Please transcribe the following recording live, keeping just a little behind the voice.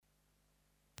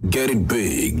Get it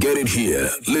big, get it here.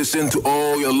 Listen to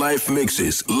all your live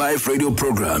mixes, live radio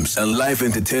programs, and live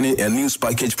entertaining and news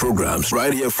package programs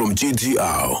right here from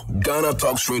GTR, Ghana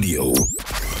Talks Radio.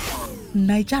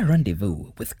 Niger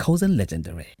Rendezvous with Kozen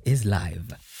Legendary is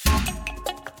live.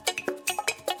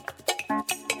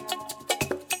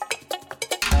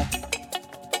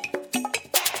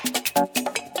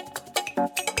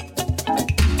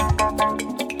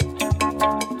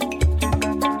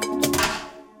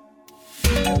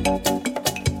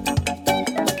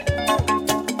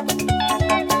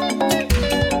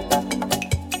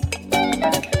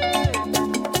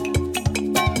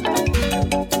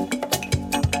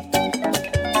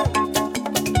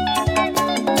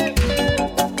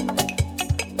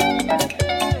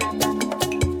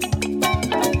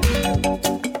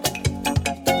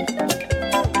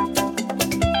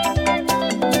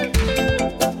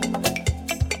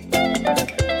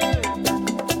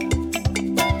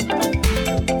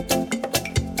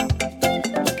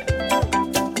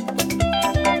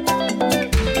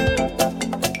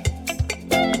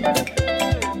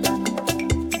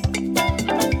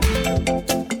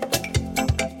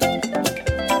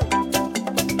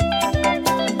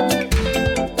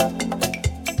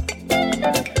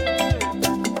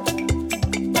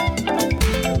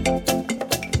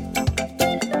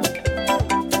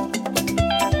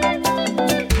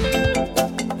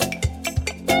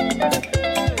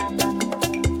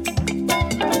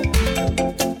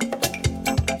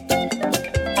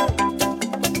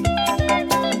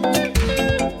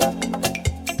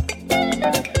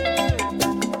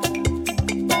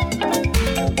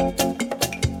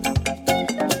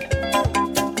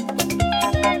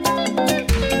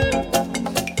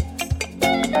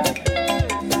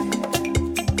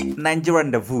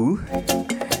 Nigerian Rendezvous,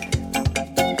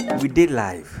 we did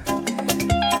live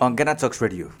on Ghana Talks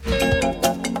Radio.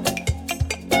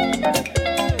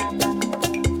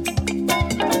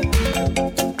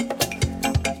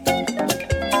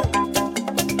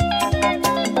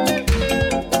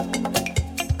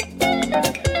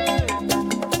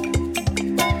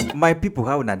 My people,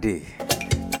 how na day?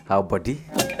 How body?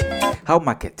 How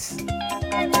markets?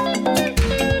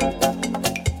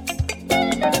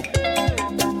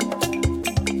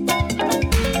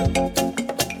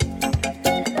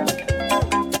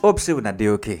 Hope say una dey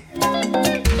okay.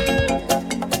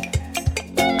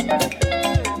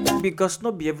 Because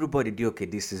not be everybody dey okay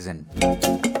this season.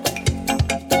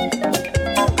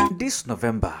 This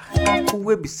November,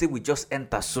 we be say we just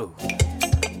enter so.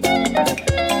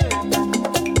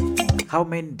 How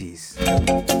many days?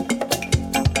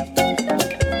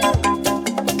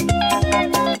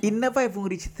 It never even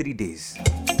reached 3 days.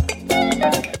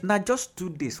 Now just 2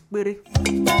 days.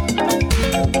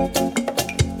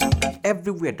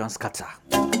 Everywhere don't scatter.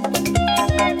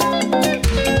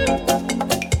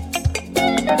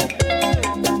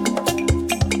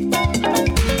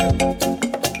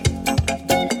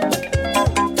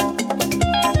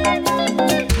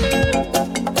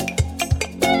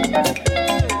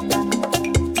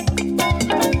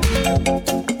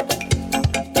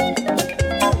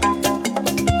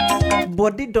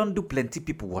 But they don't do plenty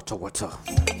people water.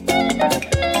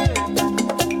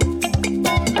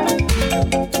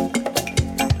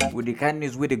 With the kind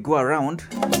news where they go around,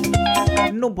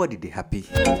 nobody they happy,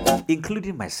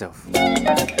 including myself.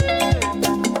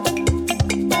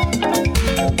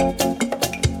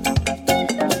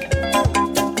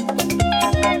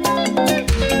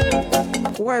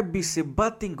 Why be say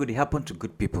bad thing going to happen to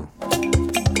good people?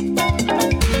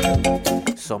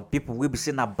 Some people will be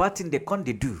saying a bad thing they can't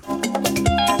they do.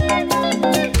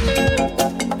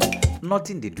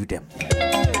 Nothing they do them.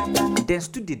 Then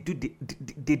still they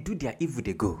do their evil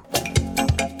they go.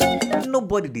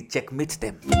 Nobody they checkmate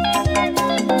them.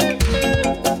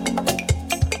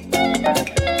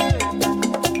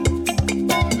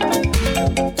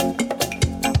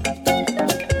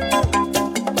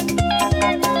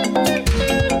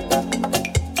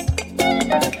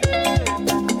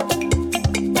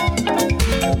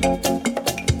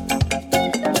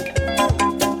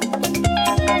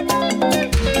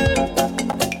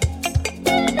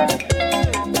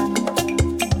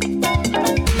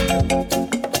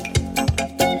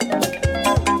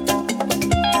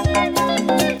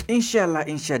 Inshallah,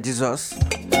 Jesus,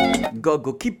 God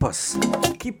go keep us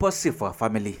safe for our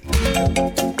family.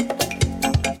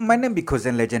 My name is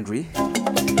Kozen Legendary.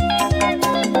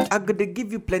 I'm gonna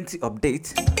give you plenty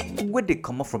updates where they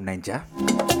come up from Nigeria.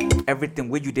 Everything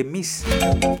where you they miss,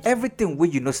 everything where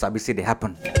you know sabi say they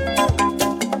happen,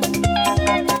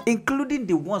 including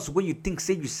the ones where you think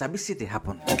say you sabi say they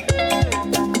happen.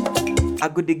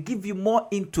 I'm gonna give you more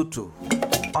into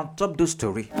on top those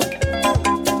story.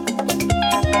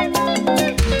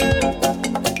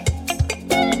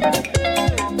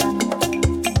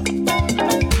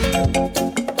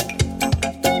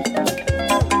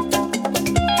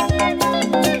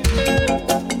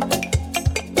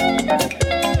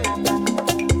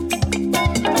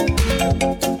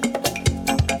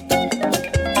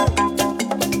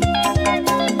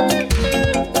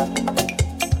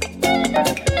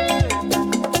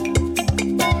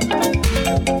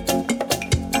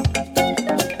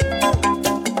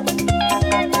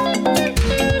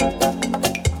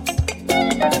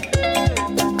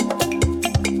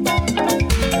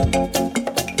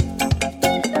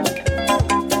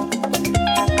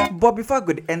 But before I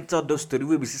could enter those stories,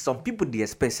 we will see some people the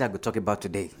especially I could talk about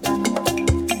today.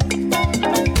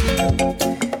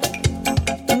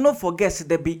 No forget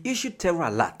there be issued terror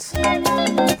alert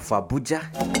for Abuja,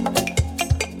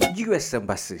 US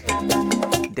Embassy.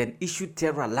 Then issued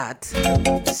terror alert.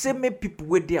 Say me people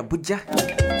with the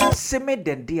Abuja. Say me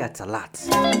then they at alert.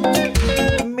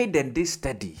 Me then they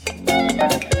steady.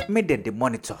 Me then they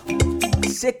monitor.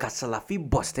 Say Kasalafi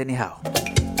bust anyhow.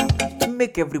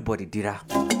 Make everybody dira.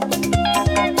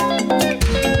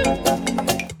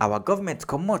 Our government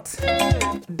come out,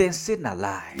 then say na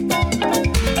lie.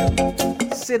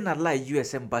 Say na lie,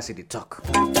 US Embassy they talk.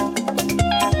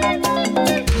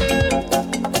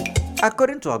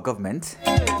 According to our government,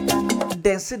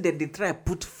 then say that they try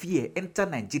put fear enter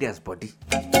Nigeria's body.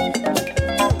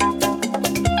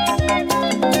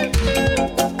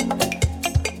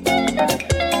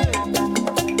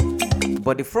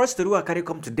 But the first story I carry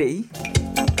come today,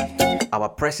 our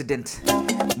president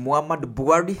Muhammadu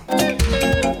Buhari,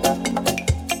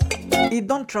 he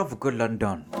don't travel go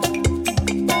London.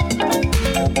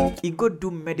 He go do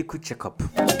medical checkup.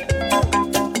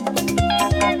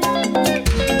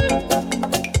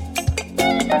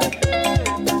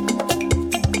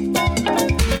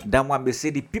 That one be say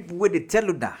the people where they tell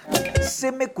you now, say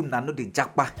make una know the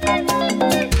jackpa.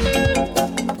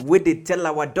 Where they tell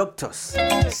our doctors,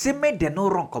 say make they no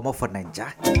run come off for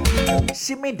Nigeria,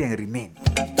 say make them remain.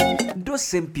 Those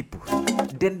same people,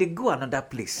 then they go another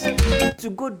place to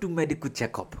go do medical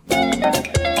checkup.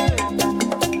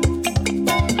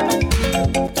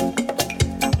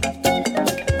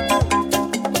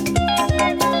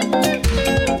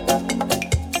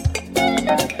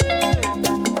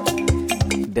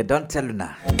 They don't tell you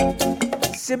now.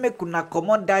 Say me kuna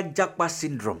command that jackpot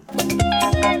syndrome.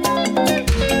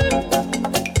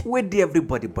 Where the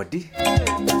everybody body.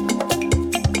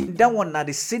 That one now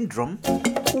the syndrome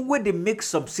where they make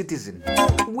some citizens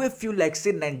where feel like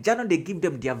say Nigeria they give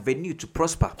them the avenue to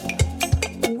prosper.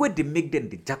 Where they make them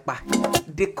the jackpot.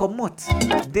 They come out,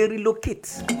 they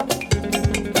relocate.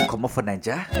 Come out for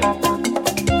Nigeria.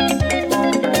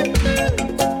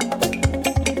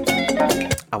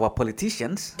 Our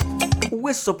politicians,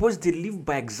 we're supposed to live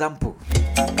by example.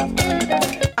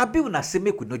 Abi una say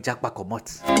make we no jackpot come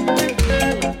out.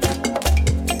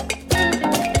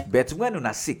 But when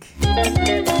una sick,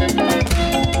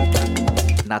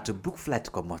 na to book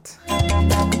flight come out.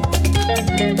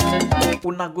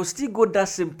 Una go still go that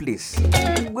same place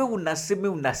where una say me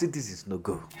una citizens no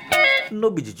go.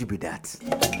 No be juju be that.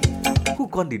 Who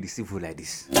can they deceive you like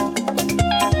this?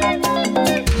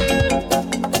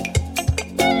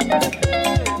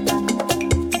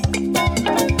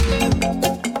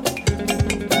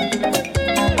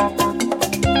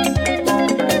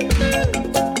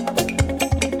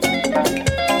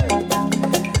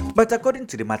 But according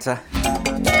to the matter,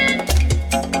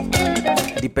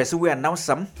 the person who announced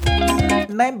some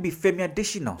name be Ifeanyi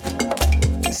Adesina,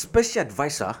 special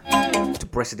advisor to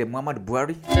President Muhammadu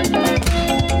Buhari.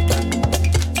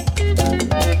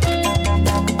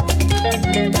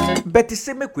 But he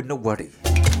say make we no worry.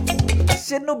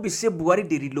 Say no be say Buhari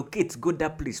they relocate go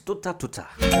that place total.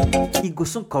 He go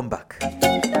soon come back.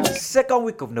 Second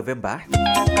week of November,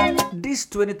 this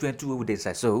 2022 we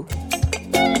decide so.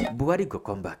 Buhari go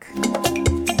come back.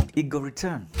 He go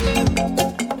return.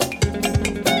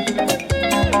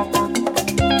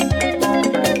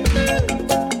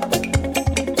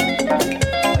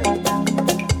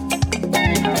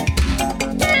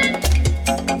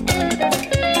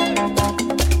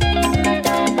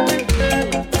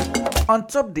 On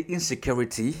top the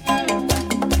insecurity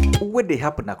where they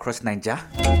happen across Nigeria,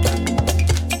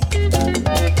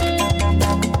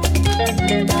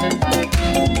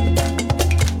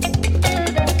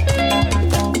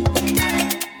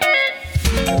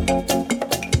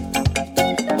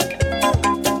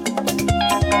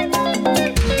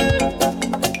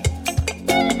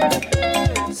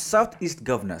 Southeast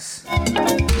governors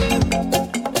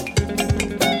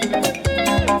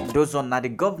Those are the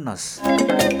governors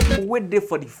wait there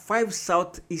for the 5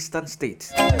 southeastern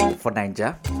states for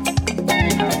Nigeria.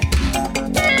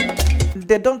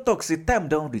 They don't talk, say time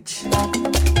don't reach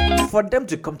for them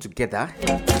to come together.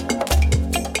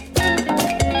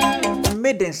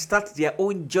 Made them start their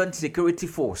own joint security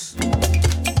force.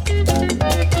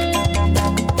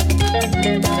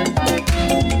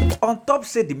 On top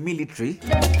say the military,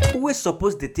 who is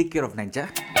supposed to take care of Nigeria,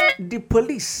 the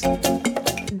police,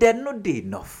 they're not there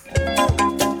enough.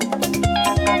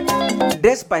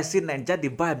 Despite saying Nigeria they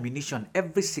buy ammunition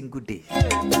every single day,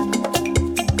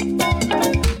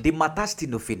 the matter still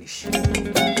no finish.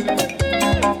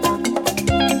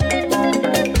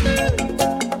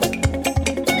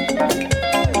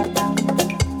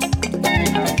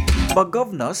 But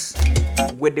governors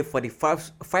were there for the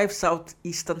five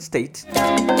southeastern states.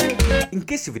 In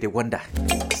case if they wonder,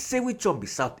 say which one be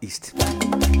southeast.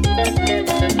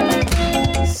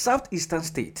 Southeastern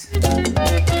states.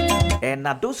 And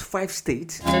now those 5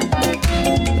 states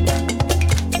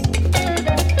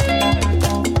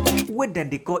what then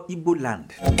they call Igbo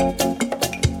land.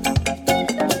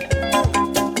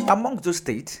 Among those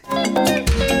states,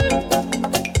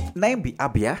 nine be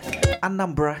Abia,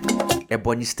 Anambra,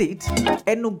 Ebonyi State,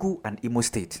 Enugu, and Imo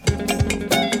State.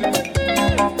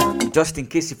 Just in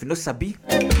case if you know Sabi,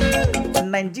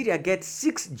 Nigeria gets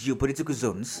 6 geopolitical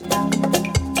zones: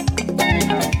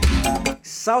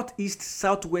 southeast,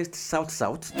 southwest,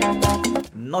 south-south,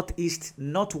 northeast,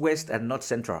 northwest, and north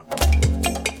central.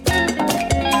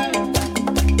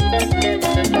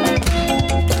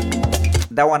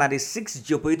 That one are the 6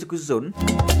 geopolitical zones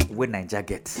where Nigeria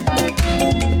gets.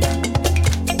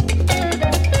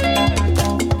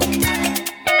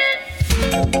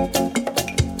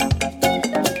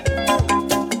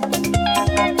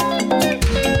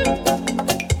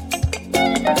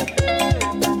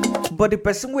 But the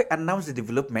person who announced the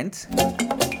development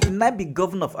might be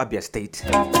governor of Abia State,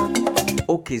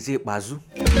 Okeze Bazu.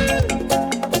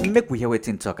 Make we hear what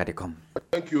in talk at the come.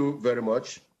 Thank you very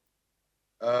much.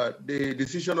 The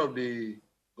decision of the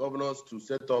governors to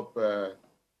set up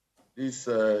this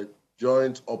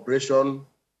joint operation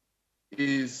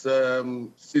is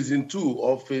season 2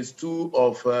 or phase 2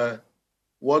 of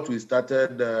what we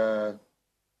started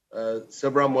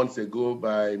several months ago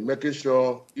by making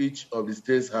sure each of the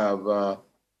states have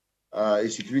a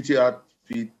security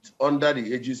outfit under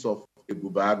the aegis of a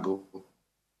Bubago.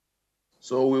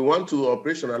 So we want to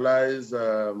operationalize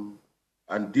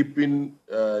and deepen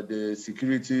the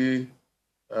security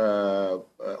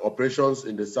operations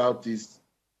in the southeast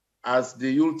as the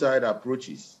Yuletide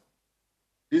approaches.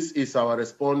 This is our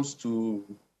response to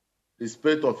the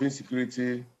spate of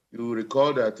insecurity. You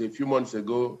recall that a few months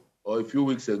ago or a few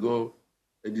weeks ago,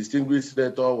 a distinguished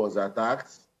senator was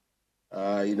attacked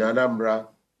in Anambra.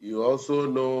 You also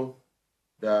know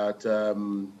that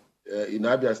in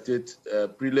Abia State, a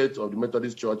prelate of the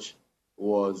Methodist Church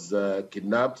was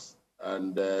kidnapped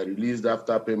and released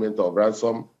after payment of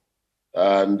ransom.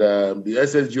 And the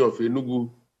SSG of Enugu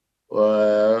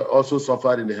also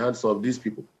suffered in the hands of these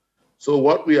people. So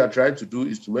what we are trying to do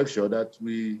is to make sure that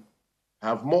we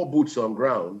have more boots on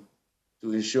ground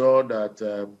to ensure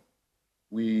that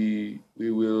we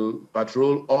will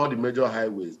patrol all the major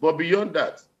highways. But beyond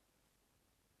that,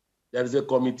 there is a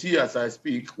committee, as I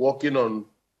speak, working on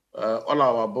all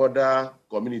our border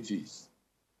communities.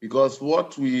 Because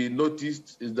what we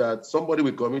noticed is that somebody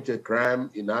will commit a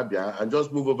crime in Abia and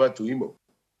just move over to Imo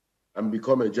and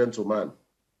become a gentleman.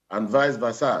 And vice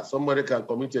versa. Somebody can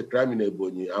commit a crime in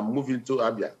Ebonyi and move into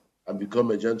Abia and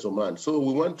become a gentleman. So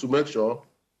we want to make sure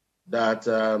that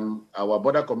our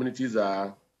border communities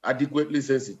are adequately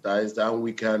sensitized and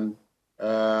we can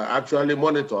actually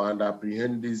monitor and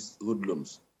apprehend these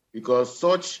hoodlums. Because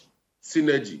such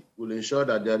synergy will ensure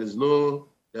that there will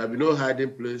be no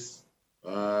hiding place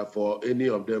for any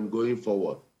of them going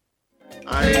forward.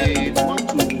 I want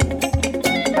to...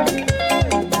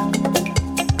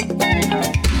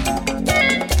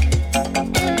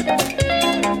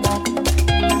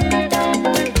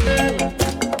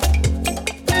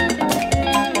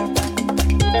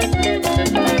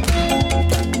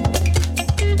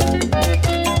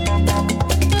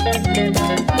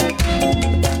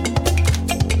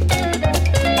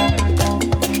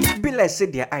 I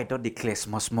said their eye don't declare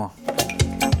small.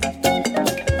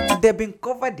 They've been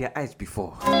covered their eyes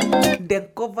before, then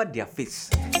covered their face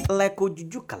like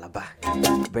Ojuju Calabar,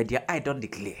 but their eye don't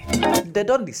declare. They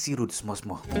don't see road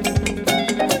small.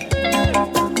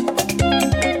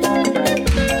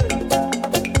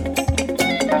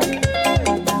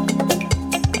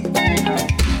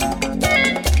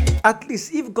 At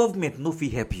least if government no fee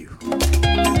help you,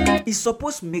 it's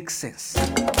supposed to make sense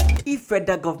If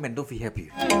federal government don't fit help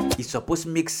you, it's supposed to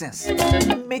make sense.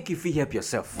 Make you feel help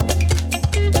yourself.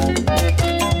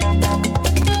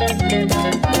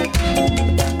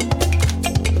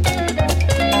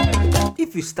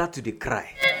 If you start to cry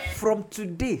from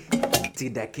today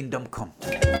till thy kingdom come,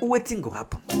 waiting go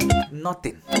happen.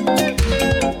 Nothing.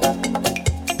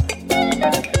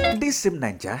 This same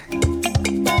Niger,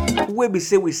 where we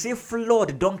say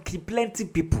flood don't kill plenty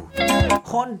people,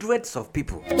 hundreds of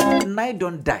people, 9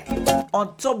 don't die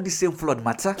on top the same flood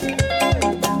matter.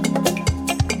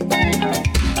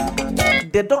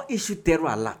 They don't issue terror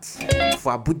alerts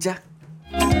for Abuja,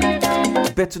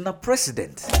 but na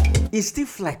president is still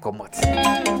fly comot.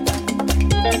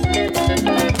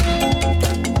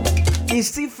 He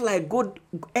still fly go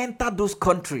enter those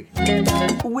countries.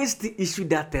 We still issue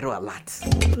that terror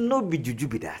alert. No be juju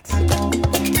be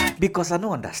that. Because I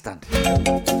don't understand.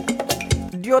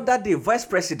 The other day, vice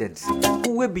president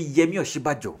who will be Yemi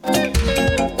Oshibajo,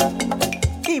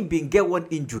 he been get one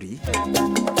injury.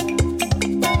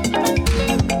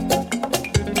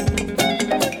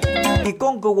 He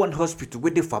can't go one hospital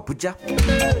with the Abuja.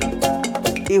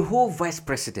 A whole vice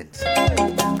president,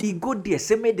 he go there,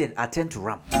 say me then attend to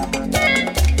Ram.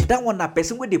 That one a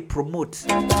person where they promote,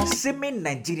 say me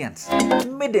Nigerians,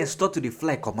 made them start to the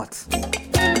fly come out.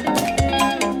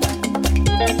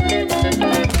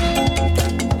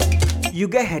 You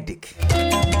get headache,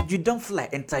 you don't fly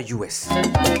enter US.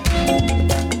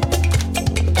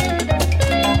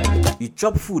 You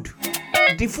chop food,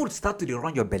 the food start to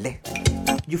run your belly.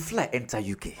 You fly enter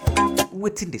UK,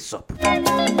 waiting the sup.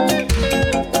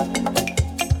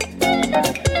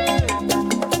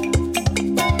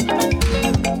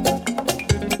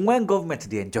 When government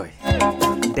they enjoy,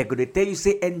 they're going to tell you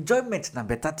say enjoyment na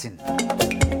better thing.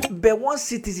 But once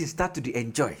citizens start to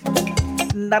enjoy,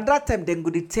 na that time they're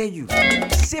going to tell you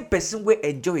say person will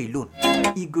enjoy alone,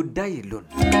 he go die alone.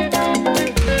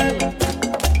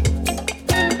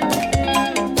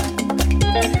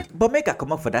 But make a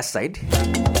come up for that side.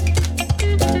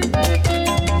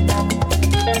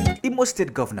 Imo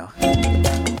State Governor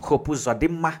Hopu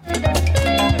Zodimma,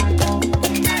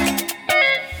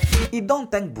 he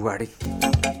don't thank Buhari.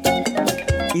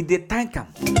 He dey thank him.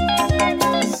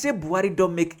 Say Buhari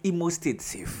don't make Imo State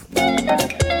safe.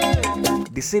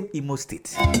 The same Imo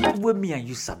State where me and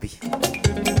you sabi.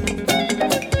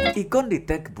 He can't dey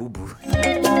thank Boo Boo.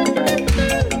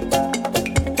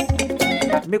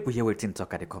 Make we hear what him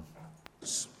talk at the come.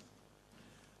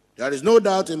 There is no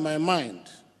doubt in my mind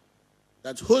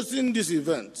that hosting this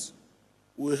event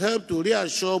will help to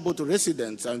reassure both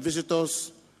residents and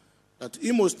visitors that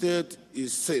Imo State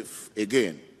is safe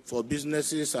again for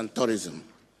businesses and tourism.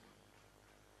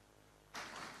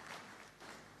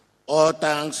 All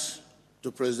thanks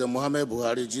to President Muhammad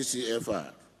Buhari,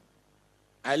 GCFR.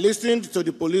 I listened to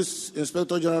the Police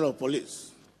Inspector General of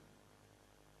Police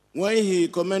when he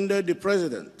commended the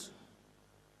President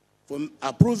for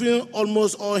approving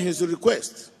almost all his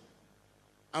requests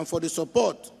and for the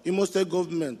support Imo State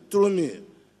government, through me,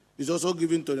 is also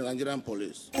giving to the Nigerian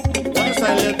police. One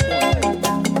silent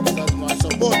point is that my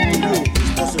support to you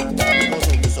is possible because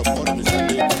of the support Mr.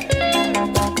 David.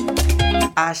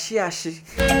 Ashi.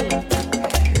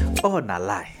 Oh, na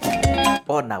lie.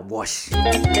 Oh, na wash.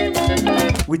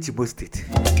 Which Imo State?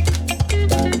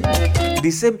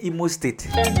 The same Imo State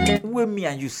where me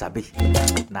and you sabi.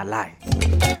 Na lie.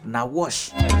 Na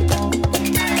wash.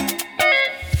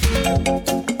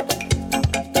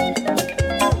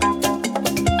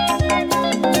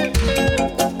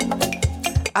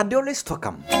 I dey always talk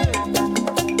am.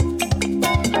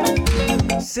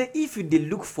 Say if you dey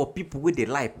look for people where they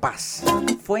lie pass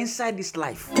for inside this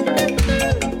life, the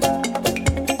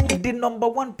number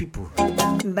one people,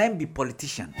 name be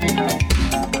politician.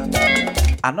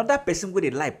 Another person where they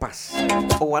lie pass,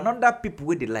 or another people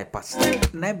where they lie pass,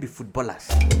 name be footballers.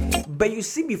 But you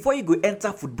see, before you go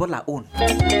enter footballer own,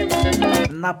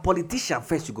 na politician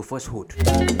first you go first hold.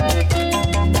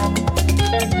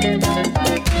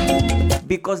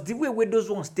 Because the way where those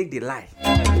ones take the lie,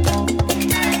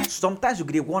 sometimes you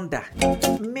get wonder,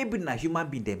 maybe na human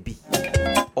being them be,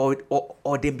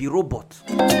 or them be robot.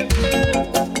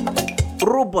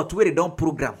 Robot where they don't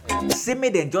program, say me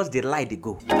then just the lie they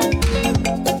go.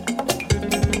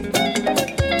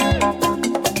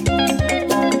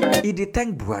 He dey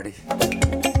thank Buhari,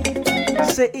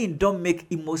 say he don't make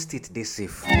Imo State they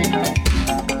safe.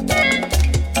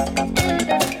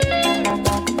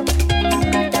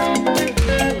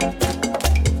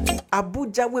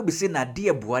 Abuja will be saying a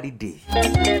dear Buhari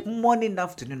day, morning,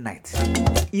 afternoon, night.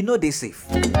 You know they safe.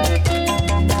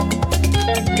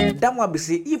 That one be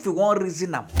say if you want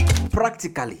reason them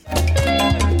practically,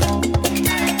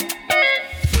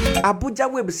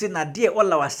 Abuja we be say na there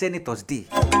all our senators dey,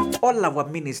 all our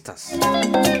ministers,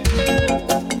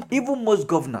 even most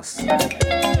governors,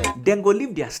 then go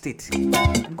leave their state,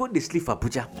 go dey sleep for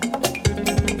Abuja.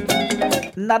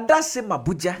 Na that same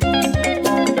Abuja,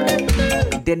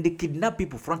 then they kidnap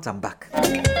people front and back.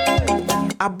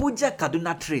 Abuja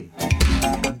Kaduna train,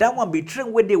 that one be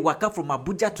train where they waka from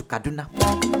Abuja to Kaduna,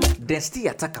 then still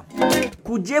attack them.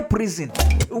 Kuje prison,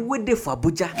 where they for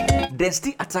Abuja, then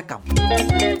still attack them.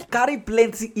 Carry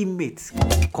plenty inmates,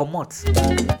 come out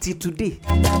till today.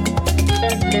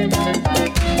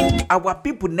 Our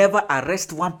people never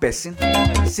arrest one person,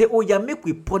 say, oh yeah, make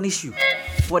we punish you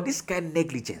for this kind of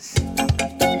negligence.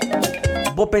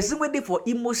 But person when they for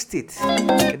Imo State,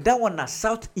 that one na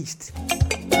southeast.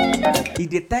 He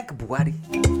dey thank Buhari,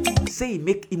 say he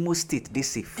make Imo State dey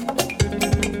safe.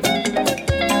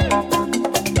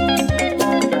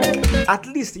 At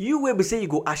least you will be say you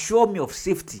go assure me of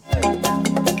safety.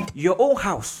 Your own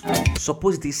house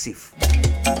suppose dey safe.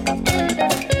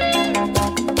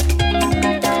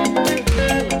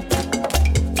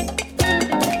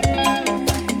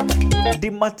 The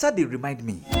matter they remind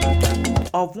me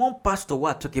of one pastor who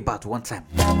I talk about one time.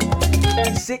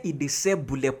 He say he dey sell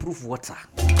bulletproof water.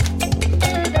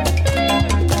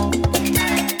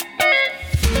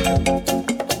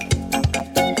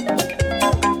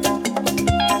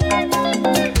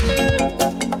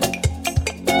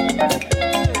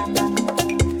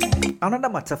 Another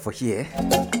matter for here.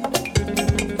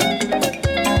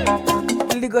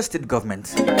 Lagos State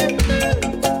government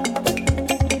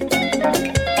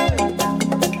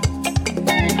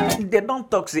they don't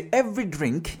talk say every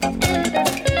drink,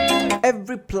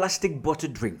 every plastic bottle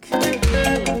drink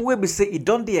wey be say it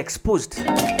don't be exposed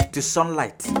to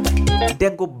sunlight,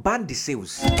 then go ban the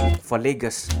sales for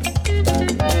Lagos.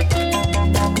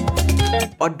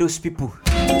 All those people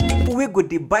wey go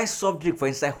dey buy soft drink for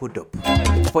inside hold up,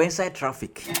 for inside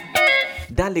traffic,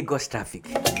 that Lagos traffic.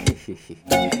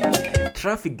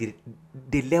 Traffic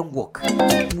they learn work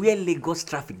where Lagos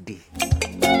traffic dey.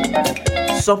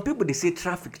 Some people they say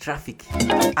traffic.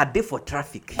 A day for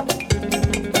traffic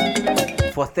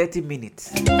for 30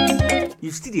 minutes. You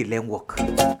still dey learn work.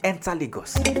 Enter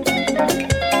Lagos.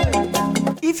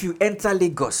 If you enter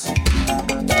Lagos,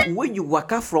 when you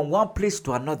waka from one place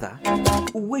to another,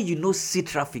 where you no see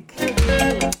traffic,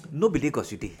 no be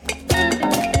Lagos you dey.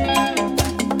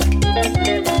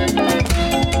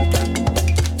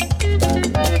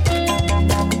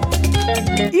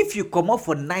 If you come up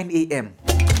for 9 a.m.,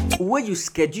 where you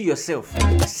schedule yourself,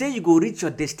 say you go reach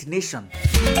your destination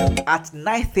at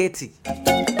 9:30,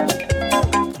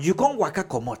 you can't waka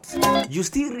comot, you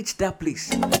still reach that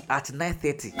place at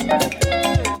 9:30.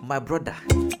 My brother,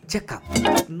 check out,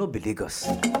 no be Lagos.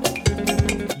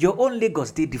 Your own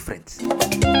Lagos dey different.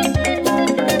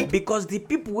 Because the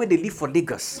people where they live for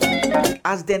Lagos,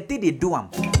 as them think they do them,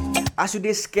 as you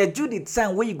dey schedule the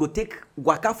time where you go take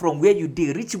waka from where you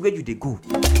dey reach where you dey go,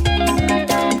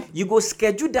 you go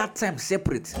schedule that time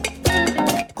separate.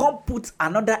 Come put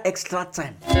another extra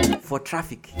time for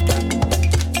traffic.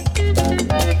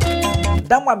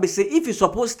 That one be say if you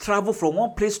suppose travel from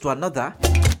one place to another,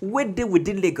 where they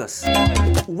within Lagos,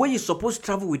 where you suppose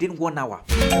travel within 1 hour,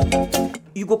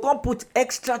 you go come put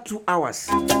extra 2 hours.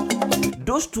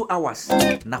 Those 2 hours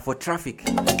now for traffic.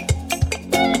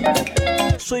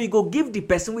 So you go give the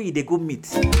person where they go meet,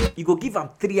 you go give them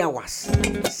 3 hours.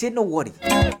 Say no worry,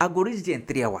 I go reach there in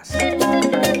 3 hours.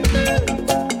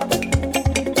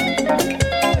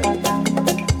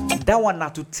 That one now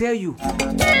to tell you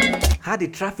how the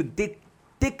traffic take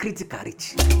critical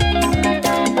reach.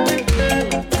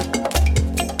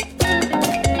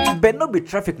 But no be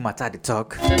traffic matter the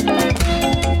talk.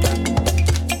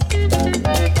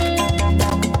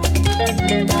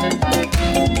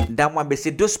 That one be say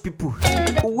those people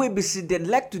who be see them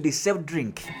like to dey sell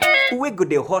drink, who go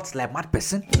dey hot like mad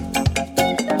person.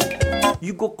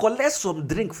 You go collect some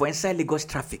drink for inside Lagos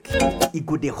traffic, it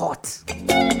go dey hot.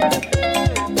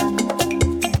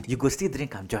 You go still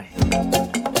drink and join.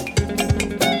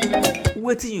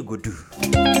 Wetin you go do?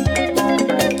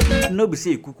 No be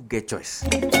say you could get choice.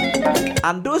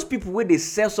 And those people where they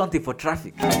sell something for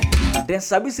traffic, then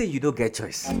sabi say you don't get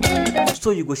choice.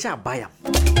 So you go shall buy them.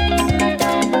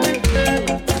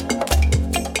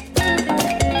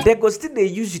 They go still they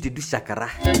use you to do shakara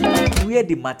where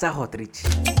the matter hot reach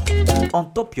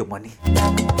on top your money.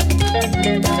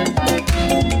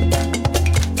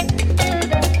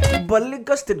 But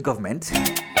Lagos State government,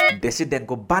 they say they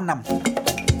go ban them.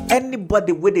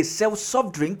 Anybody where they sell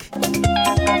soft drink,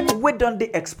 where don't they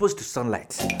exposed to sunlight,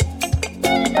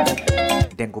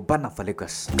 then go ban them for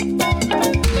Lagos.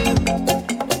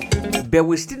 but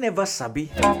we still never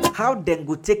sabi how them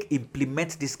go take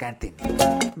implement this kind thing.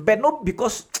 But not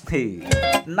because hey,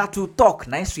 not to talk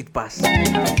nice sweet pass.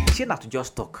 She not to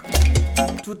just talk.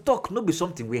 To talk no be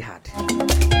something we had.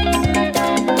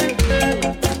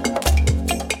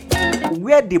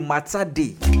 Where the matter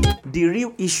dey, the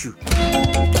real issue.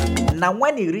 Now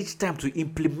when it reach time to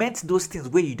implement those things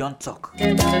where you don't talk.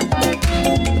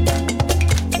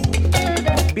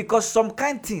 Because some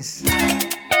kind things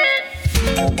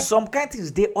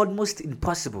they almost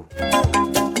impossible.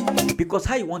 Because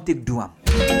how you want to do them?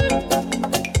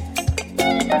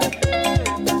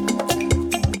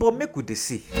 But make we dey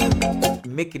see.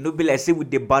 Make it no be like say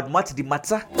with the bad match the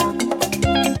matter.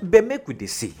 But make we dey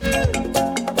see.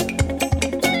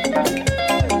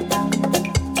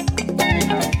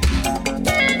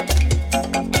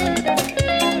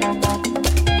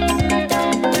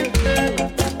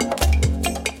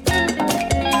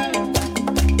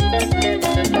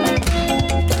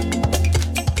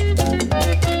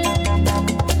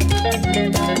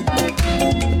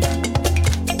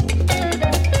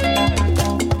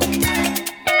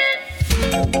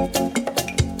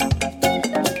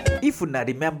 If you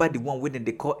remember the one when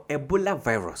they call Ebola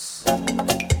virus,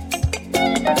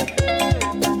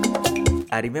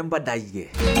 I remember that year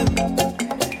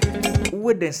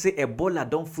when they say Ebola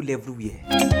don't fool everywhere.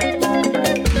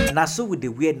 Now so with the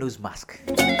wear nose mask.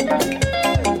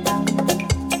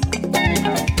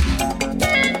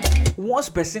 Once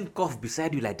person cough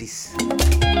beside you like this,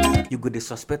 you go to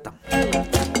suspect them.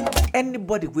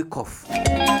 Anybody we cough,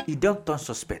 he don't turn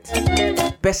suspect.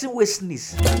 Person we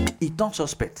sneeze, he turn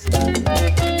suspect.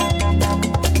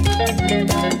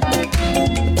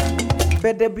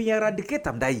 But they be eradicated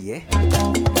them that year.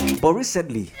 But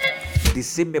recently, the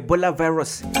same Ebola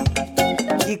virus,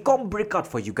 he come break out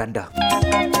for Uganda.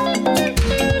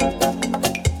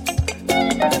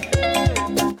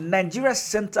 Nigeria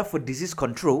Center for Disease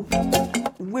Control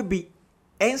will be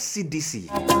NCDC.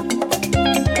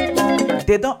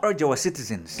 They don't urge our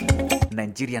citizens,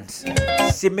 Nigerians,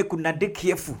 say make una dey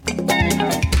careful.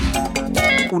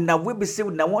 Una will be say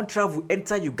una won't travel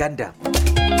enter Uganda.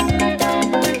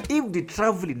 If the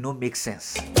traveling no make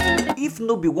sense, if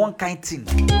no be one kind thing,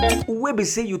 we be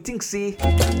say you think say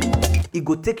it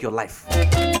go take your life.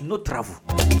 No travel,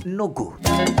 no go.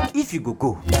 If you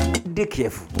go, dey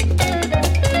careful.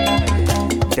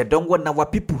 They don't want our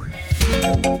people.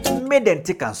 Make them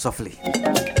take and softly.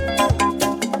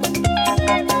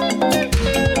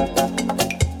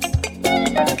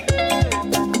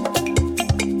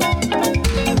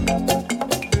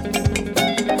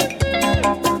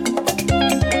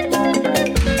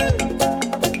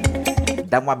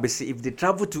 That one be say if they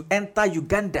travel to enter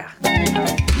Uganda,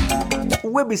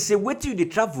 we be say wait till the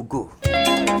travel go.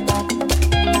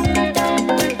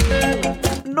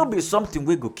 No be something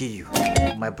we go kill you,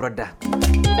 my brother.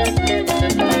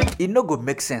 It no go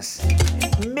make sense.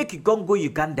 Make you go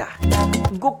Uganda,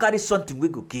 go carry something we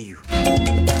go kill you.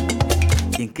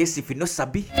 In case if you no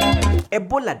sabi,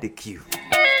 Ebola dey kill.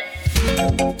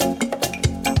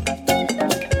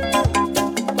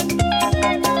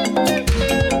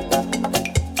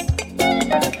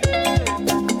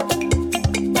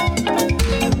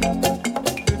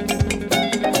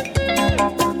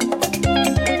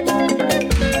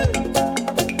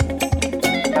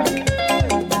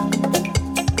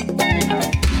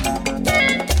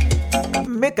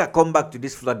 Make I come back to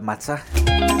this flood matter.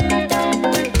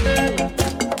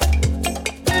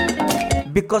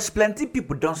 Because plenty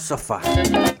people don't suffer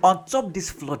on top this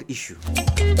flood issue.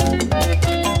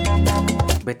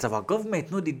 But our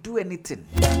government no dey do anything.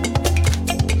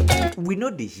 We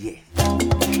know they hear.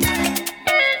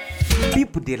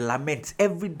 People they lament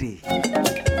every day.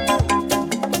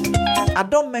 I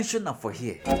don't mention them for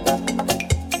here.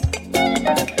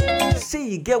 Say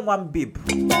you get one babe,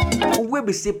 we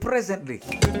be say presently,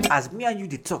 as me and you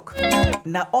dey talk,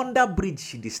 na under bridge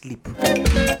she dey sleep.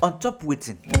 On top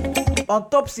waiting. On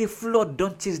top say flood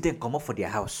don't chase them come up for their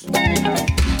house.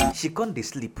 She can't dey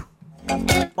sleep.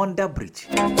 Under bridge.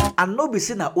 And no be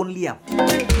say na only am.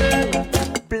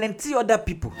 Plenty other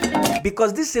people.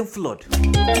 Because this same flood,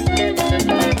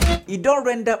 it don't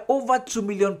render over 2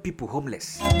 million people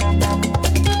homeless.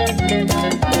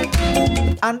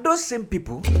 And those same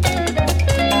people,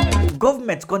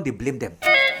 government can't they blame them.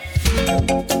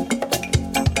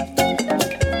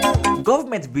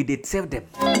 Government be they tell them.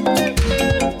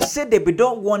 Say they be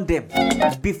don't want them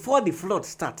before the flood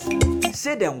starts.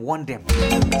 Say them want them.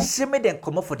 Say make them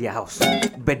come up for their house.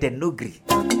 But they no agree.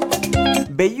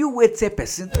 But you wait a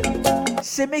person.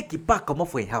 Say make it pack come up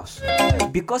for your house.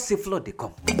 Because the flood they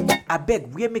come. I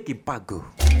beg we make it pack go.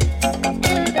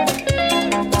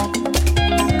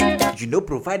 You no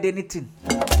provide anything.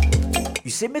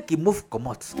 You say make you move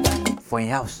comot for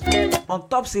your house. On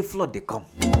top say flood they come.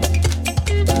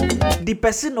 The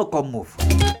person no come move.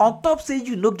 On top say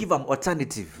you no give am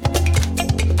alternative.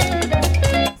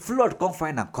 Flood come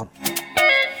find and come.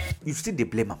 You still dey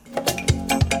blame am.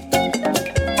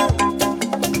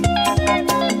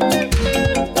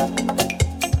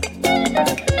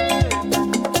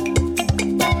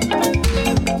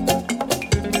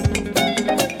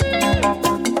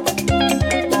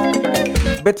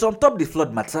 But on top the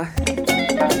flood matter,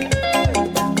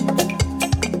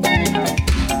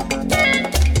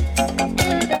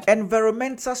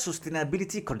 environmental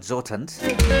sustainability consultant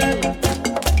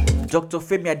Dr.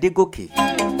 Femi Adegoke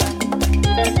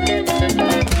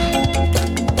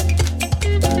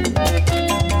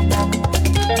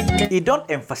he don't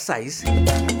emphasize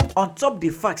on top the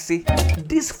fact say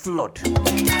this flood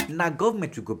na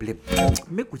government will go blame.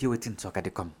 Make we hear wetin talk at the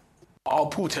come. I'll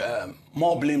put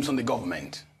more blames on the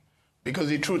government because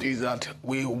the truth is that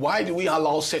why do we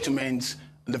allow settlements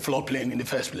in the floodplain in the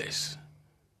first place?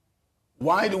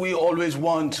 Why do we always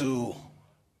want to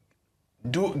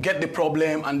get the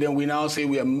problem and then we now say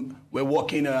we're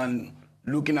working and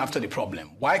looking after the problem?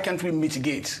 Why can't we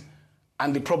mitigate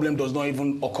and the problem does not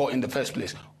even occur in the first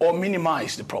place or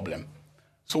minimize the problem?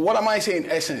 So what am I saying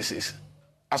in essence is,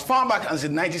 as far back as the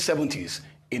 1970s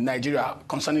in Nigeria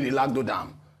concerning the Lagdo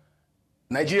Dam,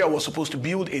 Nigeria was supposed to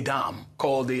build a dam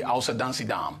called the Hausa Dansi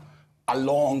Dam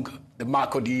along the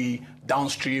Makodi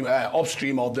downstream,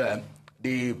 upstream of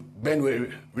the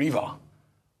Benue River.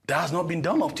 That has not been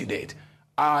done up to date.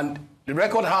 And the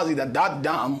record has it that that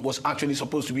dam was actually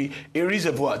supposed to be a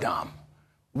reservoir dam,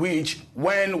 which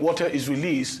when water is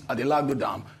released at the Lagdo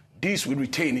Dam, this will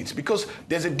retain it. Because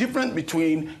there's a difference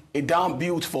between a dam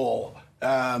built for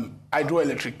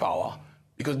hydroelectric power,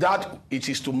 because that it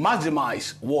is to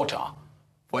maximize water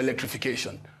for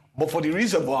electrification. But for the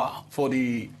reservoir, for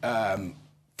the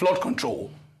flood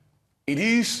control, it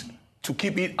is to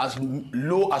keep it as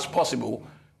low as possible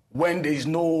when there is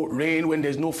no rain, when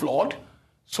there's no flood,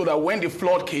 so that when the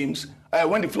flood comes,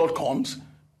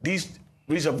 this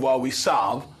reservoir will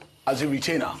serve as a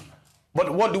retainer.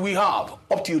 But what do we have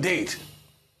up till date?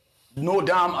 No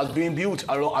dam has been built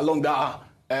along the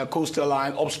coastal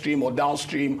line, upstream or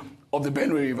downstream of the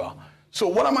Benue River. So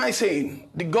what am I saying?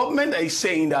 The government is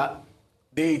saying that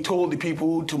they told the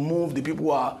people to move, the people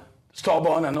who are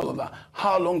stubborn and all of that.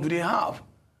 How long do they have?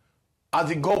 Has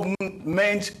the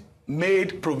government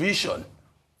made provision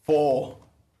for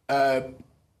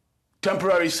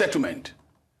temporary settlement?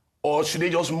 Or should they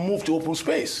just move to open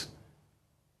space?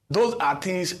 Those are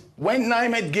things, when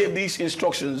NIMET gave these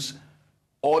instructions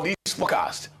or these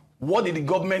forecasts, what did the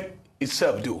government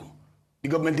itself do? The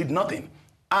government did nothing.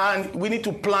 And we need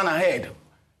to plan ahead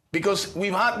because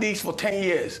we've had these for 10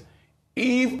 years.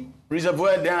 If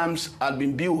reservoir dams had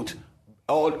been built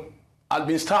or had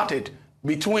been started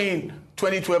between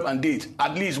 2012 and date,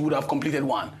 at least we would have completed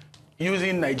one.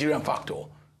 Using Nigerian factor,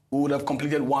 we would have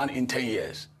completed one in 10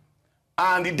 years.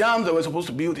 And the dams that were supposed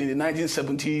to build in the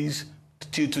 1970s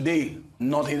till today,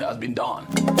 nothing has been done.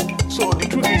 So the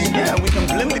truth is, yeah, we can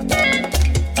blame it.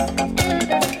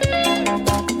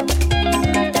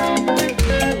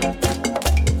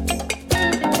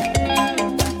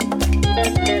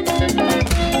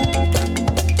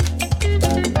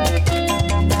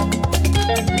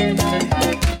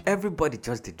 Everybody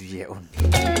just they do their own.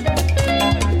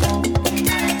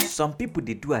 Some people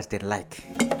they do as they like.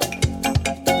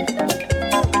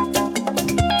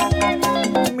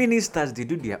 Ministers they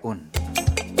do their own.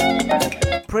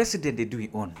 President they do their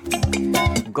own.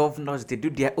 Governors they do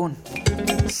their own.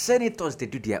 Senators they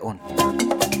do their own.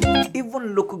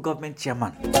 Even local government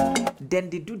chairman, then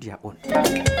they do their own.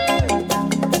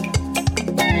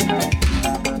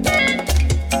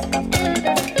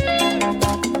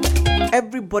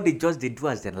 Everybody just they do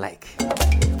as they like.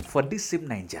 For this same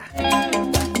Niger.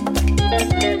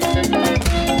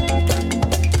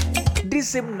 This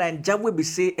same Niger will be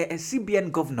say a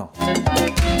CBN governor.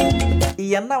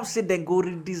 He announced say they go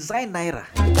redesign Naira.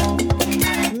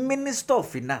 Minister of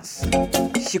Finance,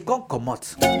 she can't come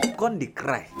out, can't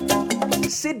decry.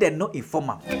 Say they no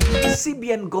informer.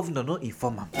 CBN governor no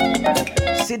informer.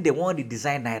 Say they want to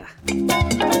design Naira.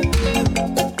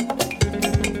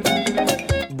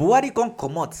 Buhari can't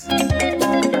come out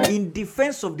in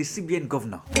defense of the CBN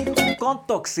governor. Can't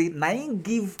talk say na him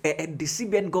give the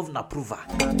CBN governor approval.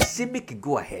 Say make it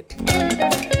go ahead.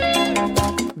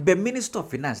 The Minister of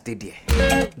Finance did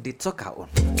there. They talk her own.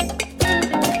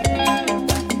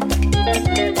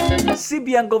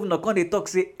 CBN governor can't they talk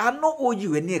say I no owe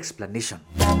you any explanation.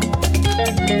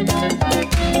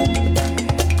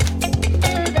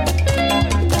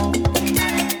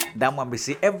 That one be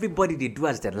say everybody they do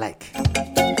as they like.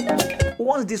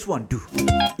 Once this one do,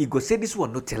 he go say this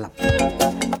one no tell him.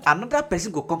 Another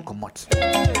person go come out.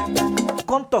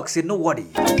 Come talk say no worry.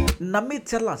 Na me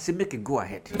tell am say make it go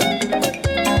ahead.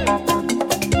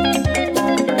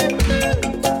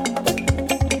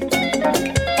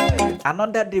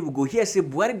 Another day we go hear say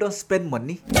Buhari don't spend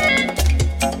money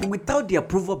without the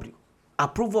approval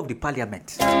of the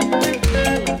parliament.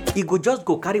 He go just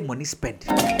go carry money spend.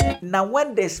 Now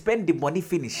when they spend the money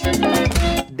finish,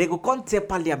 they go come tell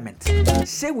parliament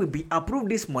say we be approve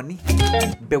this money,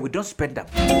 but we don't spend them.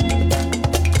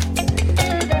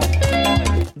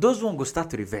 Those one go start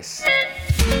to reverse.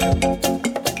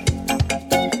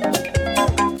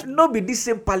 No be this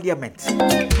same parliament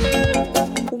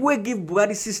we give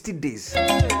Buhari 60 days.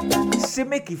 Say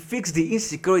make he fix the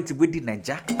insecurity within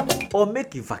Nigeria or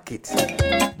make he vacate.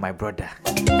 My brother,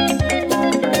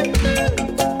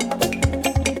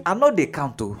 I know they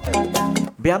count too,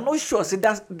 but I'm not sure say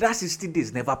that 60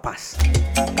 days never pass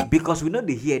because we know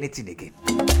they hear anything again.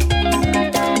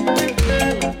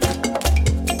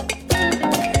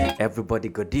 Everybody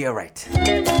go there right.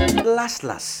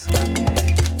 Last.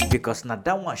 Because now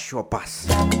that one sure pass.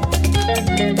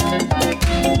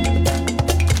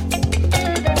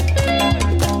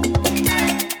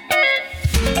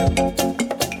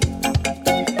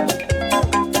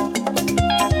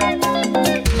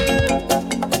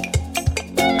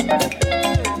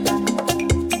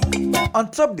 On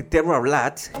top the terror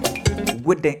alert,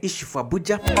 with the issue for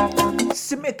Abuja,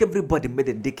 see make everybody make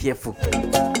them dey careful.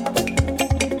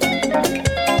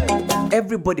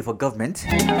 Everybody for government,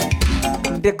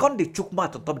 they can't they choke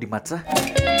mouth on top the matter.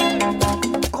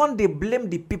 Can't they blame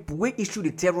the people who issue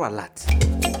the terror alert,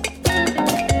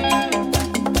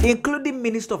 including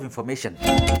Minister of Information,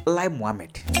 Lai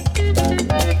Mohammed.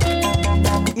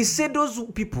 He said those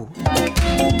people,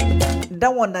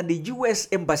 that one at the US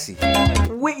Embassy,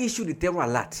 we issue the terror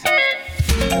alert.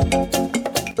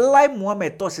 Lai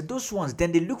Mohammed thought say those ones,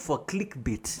 then they look for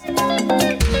clickbait.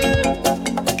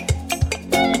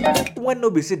 When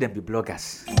nobody say them be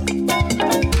bloggers.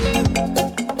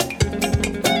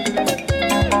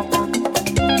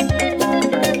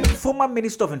 Former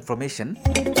Minister of Information,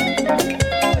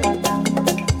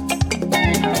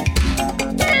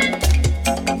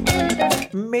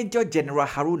 Major General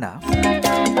Haruna,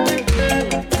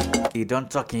 he don't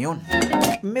talk in on.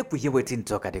 Make we hear what in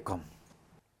talk at the come.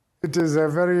 It is a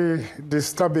very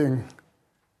disturbing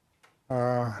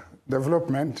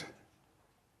development,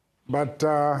 but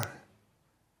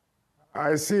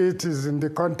I see it is in the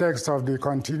context of the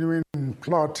continuing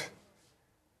plot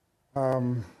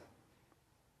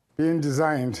being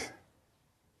designed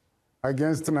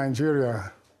against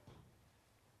Nigeria,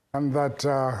 and that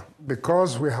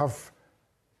because we have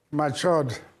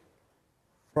matured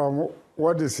from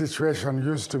what the situation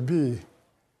used to be,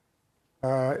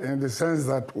 in the sense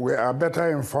that we are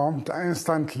better informed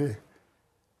instantly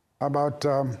about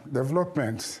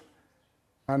developments,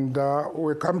 and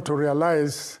we come to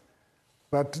realize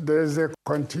that there is a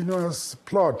continuous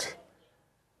plot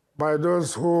by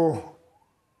those who,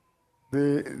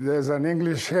 there's an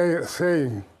English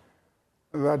saying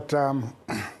that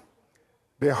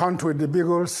they hunt with the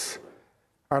beagles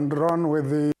and run with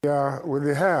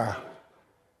the hare.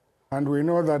 And we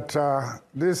know that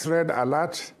this red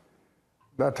alert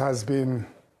that has been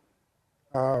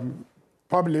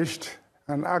published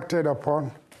and acted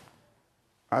upon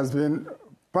has been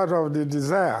part of the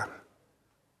desire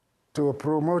to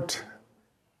promote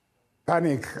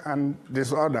panic and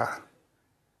disorder.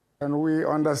 And we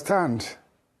understand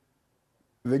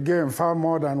the game far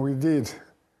more than we did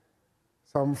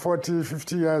some 40,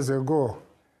 50 years ago.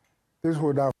 This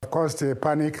would have caused a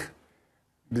panic,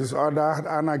 disorder,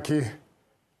 anarchy,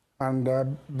 and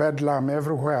bedlam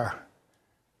everywhere.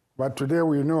 But today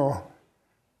we know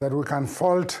that we can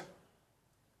fault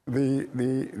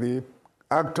the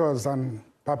actors and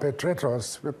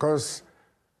perpetrators because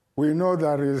we know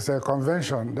there is a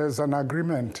convention, there's an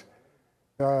agreement,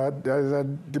 there's a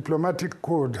diplomatic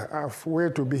code of way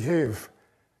to behave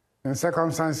in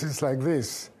circumstances like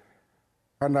this.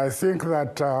 And I think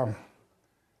that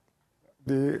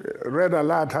the red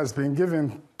alert has been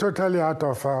given totally out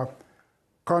of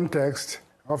context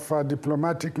of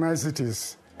diplomatic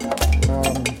niceties. I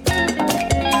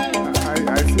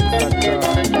think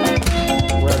that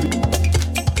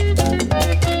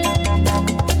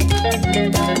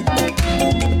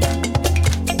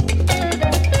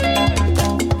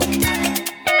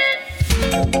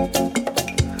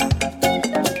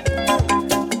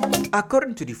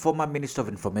according to the former Minister of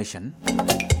Information,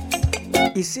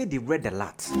 He said the red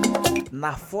alert,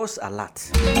 na false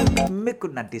alert. Make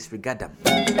una disregard them.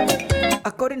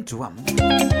 According to him,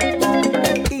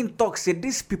 in talk say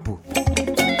these people,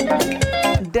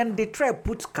 then they try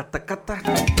put kata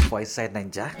for inside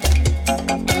Nigeria.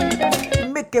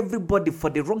 Make everybody for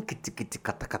the wrong kitty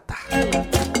kata.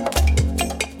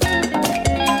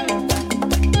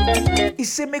 He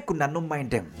say make una no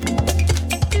mind them.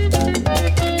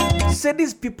 Say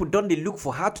these people don't they look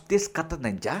for how to take scatter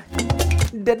Nigeria.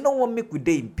 They no one make we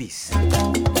day in peace.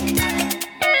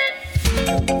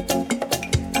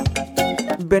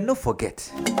 But no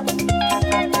forget,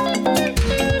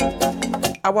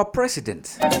 our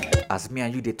president, as me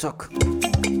and you they talk,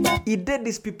 he did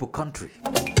these people country.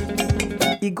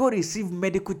 He go receive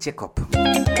medical checkup.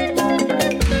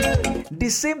 The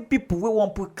same people we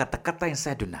want put kata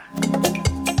inside una.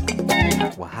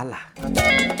 Wahala.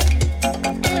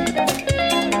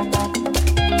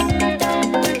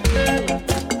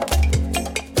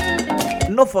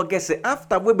 No forget, say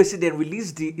after we see them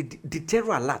release the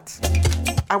terror alert,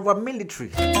 our military,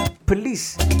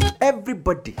 police,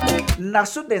 everybody, now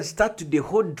so then start to the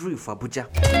whole drill for Abuja.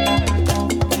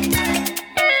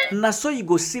 Now so you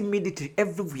go see military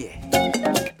everywhere,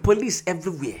 police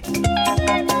everywhere.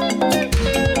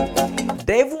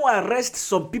 They even arrest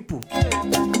some people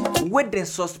when they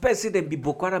suspect say they be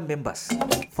Boko Haram members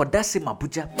for that same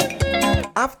Abuja.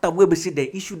 After we see they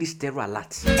issue this terror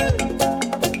alert.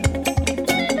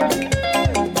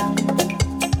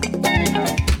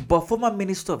 But former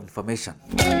Minister of Information,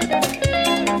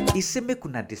 he said me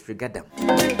could not disregard them.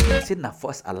 Say na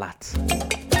false alert.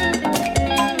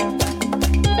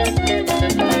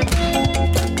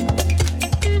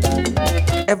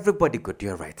 Everybody go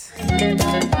do right.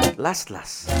 Last.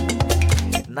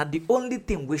 Now the only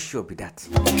thing we sure be that.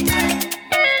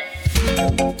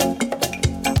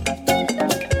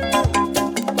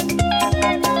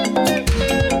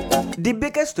 The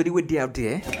biggest story we did out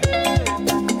there.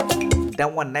 That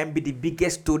one name be the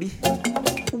biggest story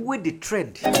with the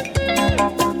trend.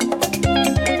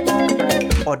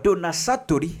 Although na sad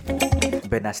story,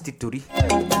 but na still story.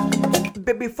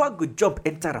 But before I go jump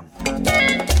enter them,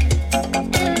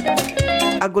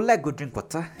 I go like go drink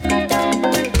water.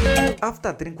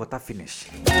 After drink water finish,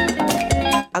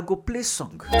 I go play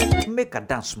song, make a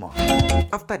dance more.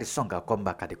 After the song, I'll come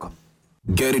back at the come.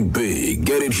 Get it big,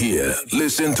 get it here.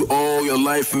 Listen to all your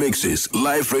live mixes,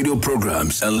 live radio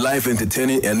programs, and live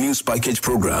entertaining and news package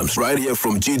programs right here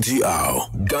from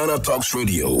GTR, Ghana Talks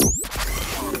Radio.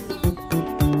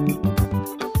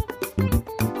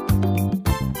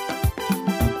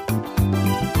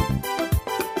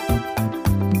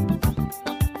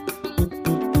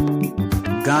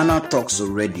 Ghana Talks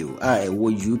Radio, I wo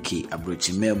UK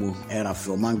abrochimemu era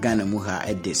from Ghana muha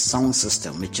at the sound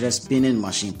system which is spinning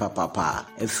machine papa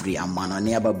every amana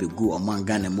never be go among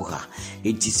Ghana muha.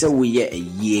 It is a we a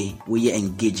year, we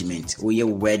engagement, we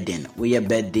wedding, we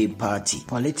birthday party.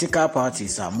 Political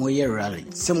parties are more rally,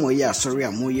 some way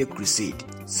sorry more crusade.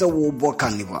 So we'll book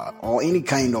carnival or any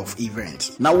kind of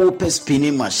event. Now we'll pay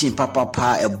spinning machine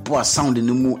papa a boa sound in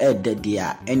the moon at the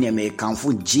dia NMA come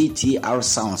for GTR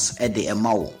sounds at the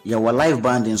Emao. Your live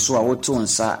band in so our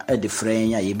tones at the frame,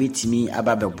 ye beat me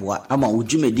ababeboa. Ama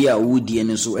ujumedia woody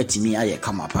and so at me I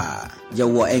come up.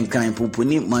 Yawa enkan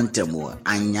pupuni mantemo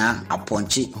anya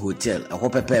aponchi hotel a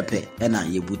hope pepe ena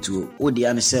yebutu odi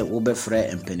ane se wo be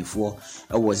frɛ mpanifo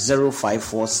ɛwɔ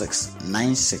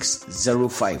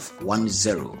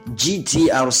 0546960510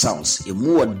 GTR sounds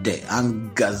emu de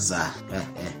angaza.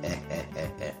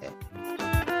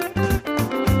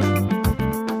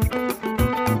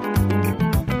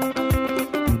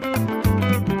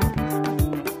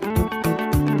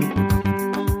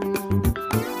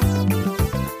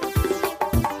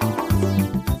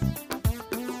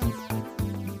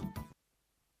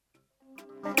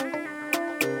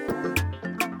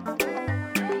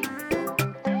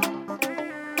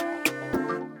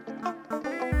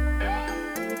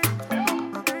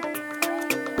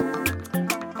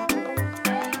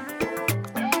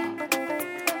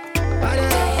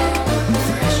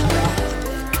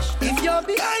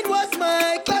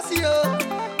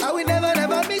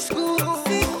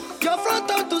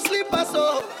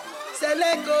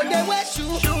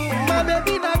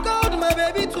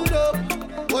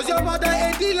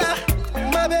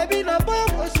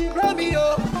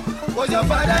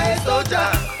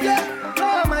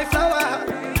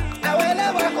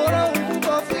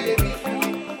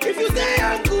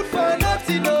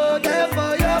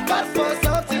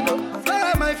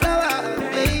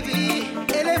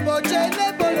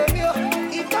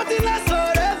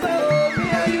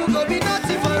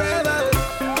 Forever,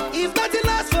 if nothing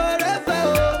lasts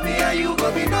forever, me and you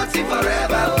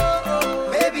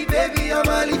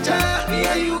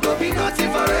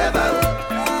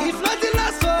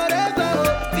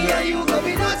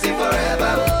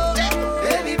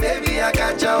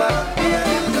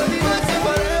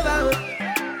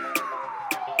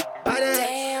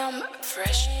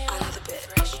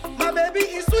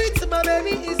My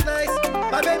baby is nice,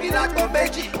 my baby like my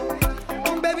baby.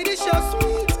 Baby, this your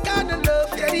sweet kind of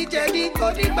love. Jelly,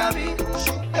 body, baby.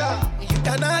 You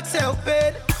cannot help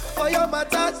it. For your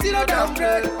matter, zero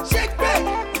downgrade. Shake break,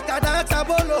 you cannot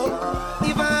abolo.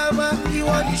 If I'm you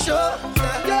want the show,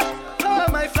 yeah, flower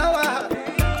my flower.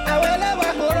 I will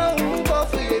ever go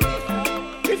for you.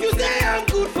 If you say I'm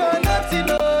good for nothing,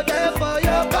 no, therefore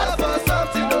you're bad for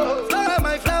something, no. Flower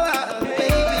my flower, baby.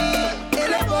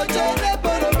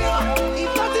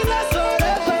 If nothing lasts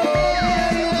forever,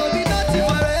 you go be nothing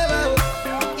forever.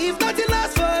 If nothing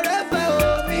lasts forever,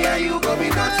 me and you go be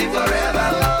nothing forever.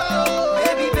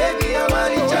 Baby, I'm a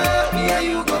child. Me and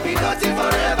you go be nothing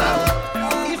forever.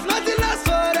 If nothing lasts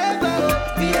forever,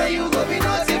 me and you go be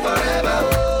nothing forever.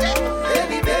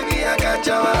 Baby, I got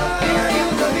you. Me and you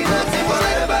go be nothing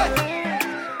forever.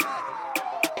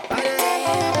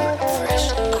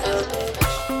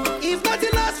 If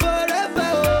nothing lasts forever,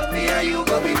 me and you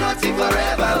go be nothing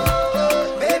forever.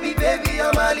 Baby,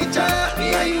 I'm a child. Me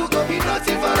and you go be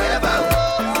nothing forever.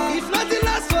 If nothing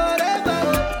lasts forever,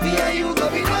 me and you go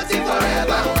be nothing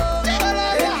forever.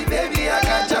 Baby, I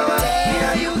got you. Me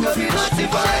and you go be nothing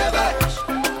forever.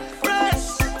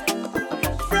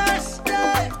 Fresh,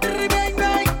 bang,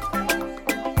 bang.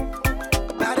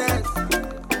 Badass.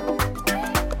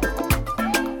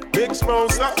 Big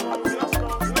sponsor.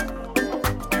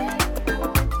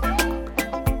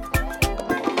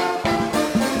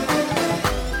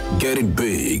 Get it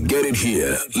big, get it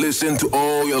here. Listen to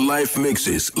all your live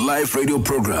mixes, live radio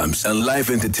programs, and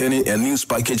live entertaining and news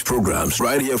package programs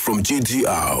right here from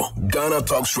GTR, Ghana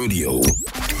Talks Radio.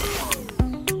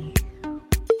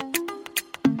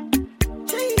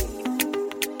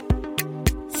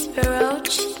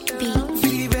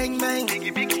 Bang, bang.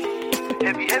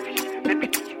 Heavy, baby,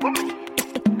 woman.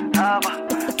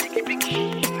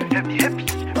 Heavy,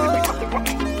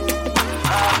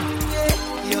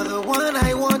 You're the one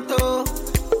I want, oh.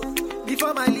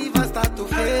 Before my liver start to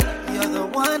fail, you're the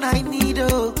one I need,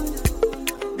 oh.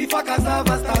 Before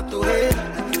cassava start to hail,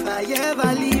 and if I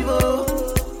ever leave,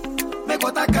 oh, make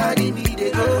what I carry me,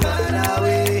 they go far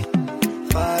away,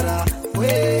 far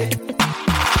away.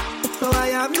 So I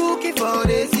am looking for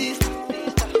the sister.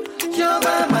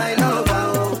 Chioma, my lover,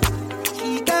 oh.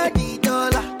 She got the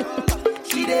dollar,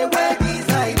 she dey wear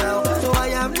designer, oh. So I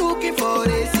am looking for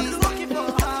the sister.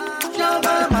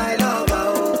 Chioma, my lover,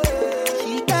 oh.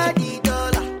 She got the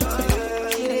dollar,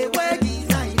 she dey wear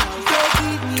designer. So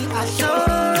give me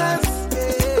assurance,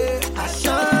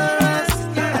 assurance.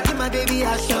 I give my baby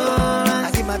assurance.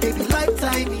 I give my baby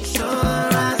lifetime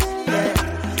insurance,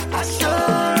 yeah.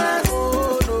 Assurance,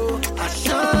 oh no,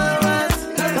 assurance.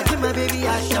 I give my baby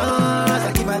assurance.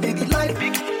 I give my baby life.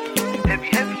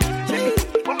 heavy,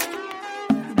 woman.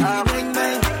 Bang,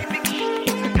 bang.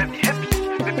 Heavy,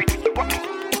 baby, you want me?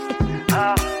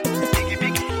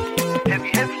 Biggie,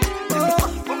 heavy, Oh.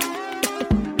 woman.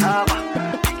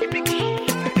 Biggie,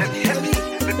 heavy,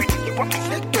 baby, you want me?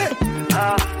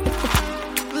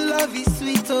 Love is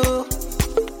sweet, oh.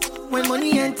 When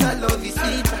money enter, love is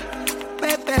sweet.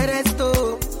 Pepe resto.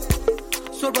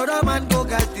 So brother man go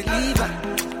gas deliver.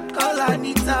 Call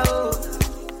Anita, oh.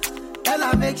 Tell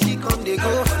her make she come, they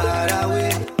go far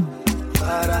away.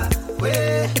 Far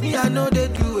away. Me, I know they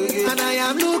do again. And I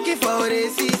am looking for a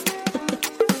sister.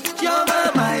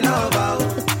 Chioma, my lover,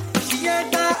 oh. She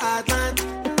enter Atlanta.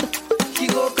 She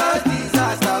go cause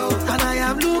disaster, oh. And I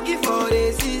am looking for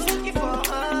a sister.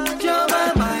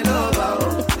 Chioma, my lover,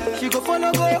 oh. She go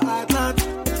follow go Atlanta.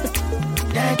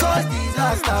 Then cause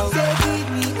disaster, oh. Say give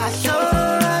me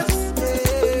assurance,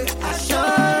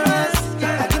 assurance.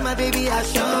 I give my baby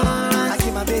assurance. I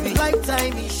give my baby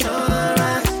lifetime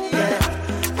insurance,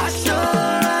 yeah.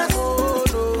 Assurance, oh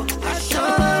no,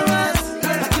 assurance.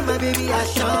 I give my baby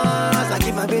assurance. I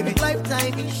give my baby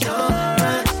lifetime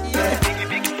insurance, yeah.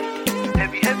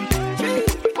 Heavy,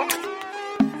 woman.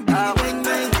 Bang,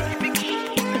 bang.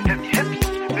 Heavy,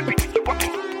 baby, you want me?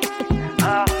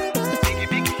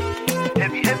 Biggie,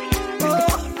 heavy, Oh.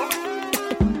 woman.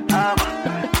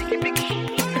 Biggie,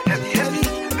 heavy,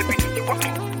 baby, you want me?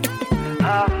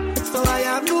 So I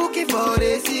am looking for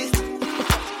the sister.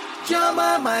 Chioma,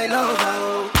 my lover,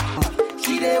 oh.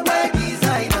 She dey wear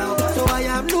designer, oh. So I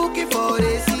am looking for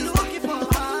the sister.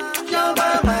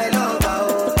 Chioma, my lover,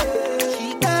 oh. She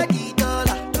got the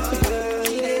dollar,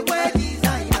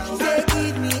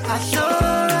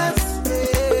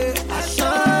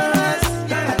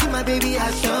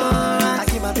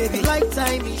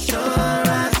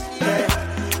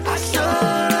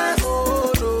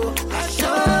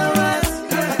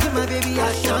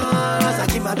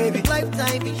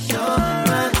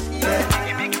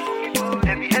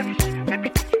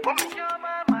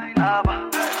 Heavy,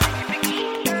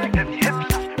 heavy,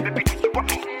 baby, do you want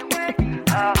me?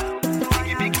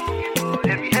 Biggie, biggie,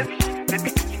 heavy, heavy, baby,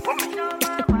 do you want me?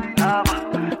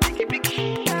 Biggie, biggie,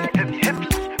 heavy, heavy,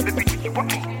 baby, do you want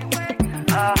me?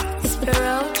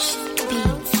 Roach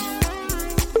Beats.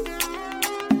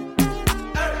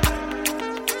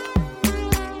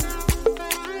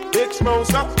 Big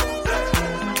Smosa.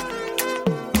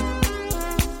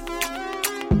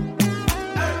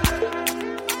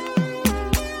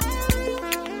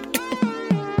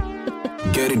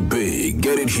 Get it big,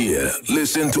 get it here.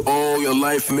 Listen to all your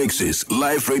live mixes,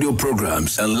 live radio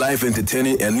programs, and live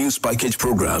entertaining and news package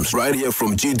programs right here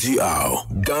from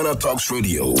GTR, Ghana Talks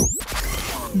Radio.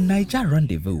 Niger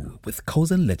Rendezvous with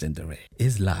Kozen Legendary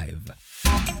is live.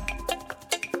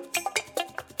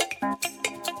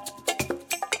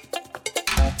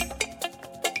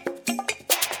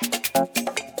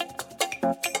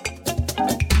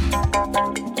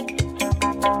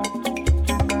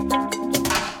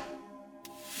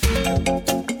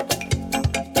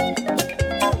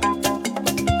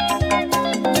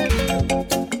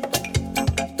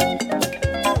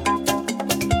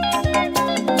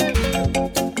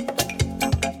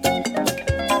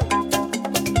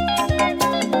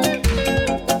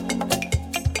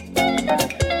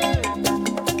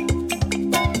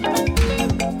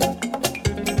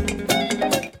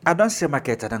 I don't say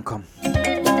market, I don't come.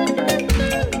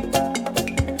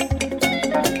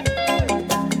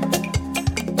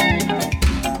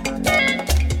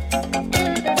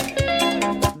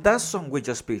 That song we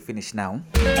just play finish now.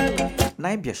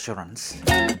 Nine be assurance,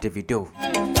 Davido.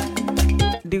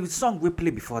 The song we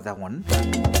play before that one.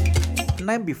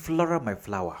 Nine be Flora My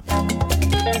Flower.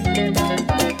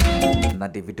 Now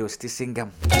Davido still sing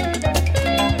them.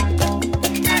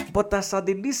 But as I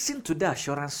listen to the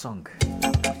assurance song,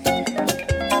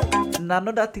 now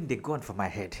another thing they go on for my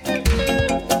head.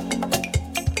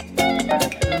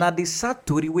 Now the sad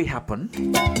story will happen.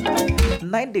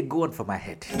 Now they go on for my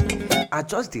head. I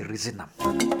just the reason them.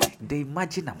 They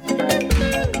imagine them.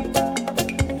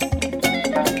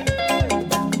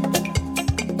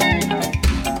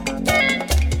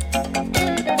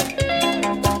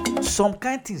 Some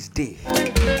kind things they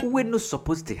we not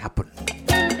supposed to happen.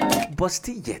 But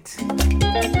still yet,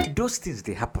 those things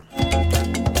they happen.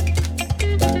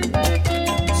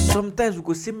 Sometimes we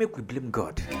go say make we blame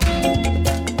God.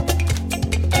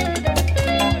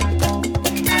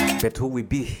 But who we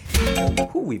be?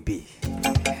 Who we be?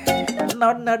 An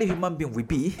ordinary human being we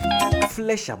be,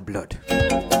 flesh and blood.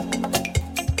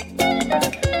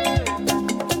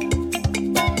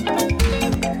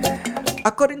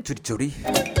 According to the story,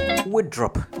 we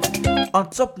drop on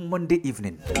top Monday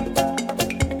evening.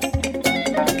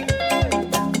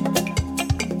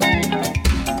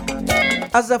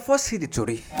 As I first see the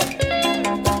story,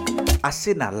 I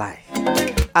say na lie.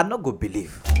 I no go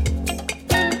believe.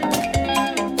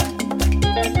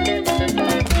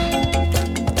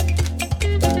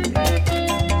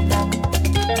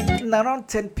 Na around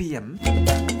 10 p.m.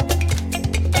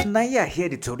 Now I hear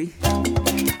the story.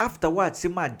 Afterwards, see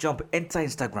my jump enter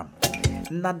Instagram.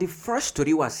 Now the first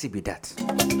story was see be that.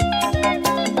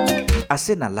 I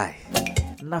say na lie.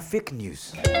 Na fake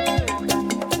news.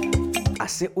 I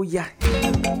say, oh yeah,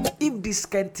 if this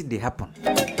kind of thing they happen,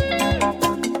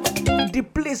 the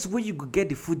place where you could get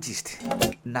the food gist,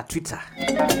 na Twitter,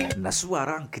 na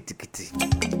suaran kiti kiti,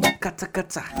 kata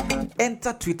kata,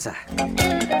 enter Twitter.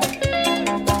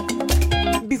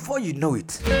 Before you know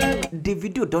it, the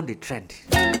video done the trend.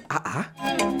 I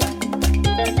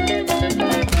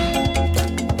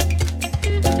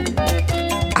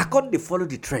can't they follow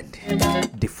the trend.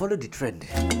 They follow the trend.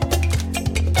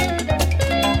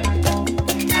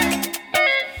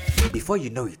 Before you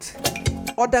know it,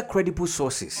 other credible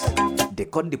sources, they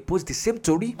can't post the same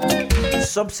story.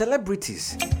 Some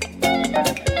celebrities,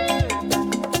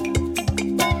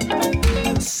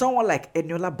 someone like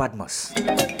Eniola Badmus.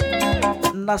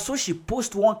 Now so she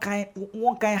post one kind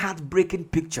heartbreaking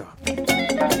picture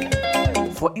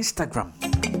for Instagram.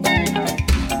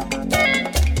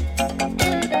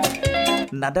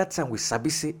 Now that time we sabi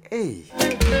say, hey,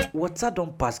 water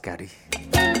don't pass Gary.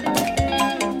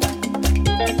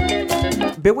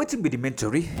 Be waiting with the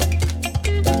mentory.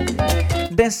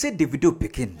 Then say Davido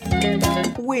Pekin.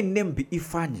 We name be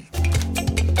Ifeanyi.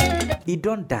 He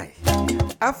don't die.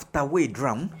 After we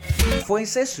drown for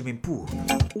inside swimming pool,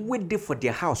 wait there for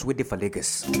their house, wait there for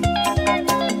Lagos.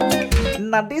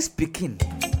 Now this Pekin,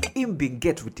 him been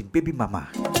get with the baby mama,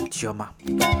 Chioma.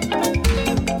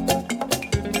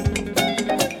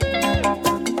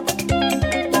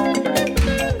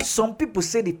 Some people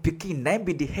say the Pekin name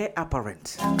be the heir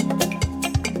apparent.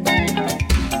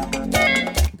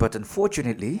 But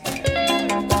unfortunately,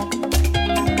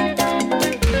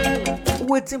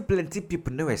 waiting plenty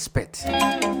people no expect,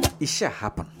 it shall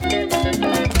happen.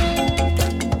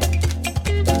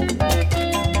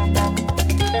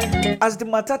 As the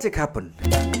matter take happen,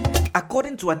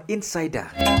 according to an insider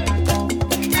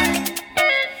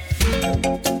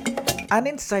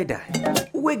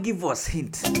will give us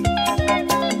hint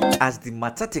as the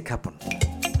matter take happen.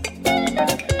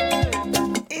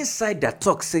 Insider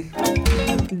talk say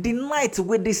the night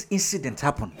where this incident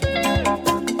happen,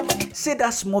 say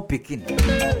that small pikin,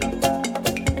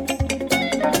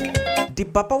 the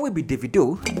papa will be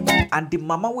Davido and the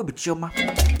mama will be Chioma.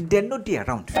 They're not there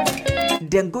around.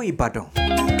 Then go Ibadan.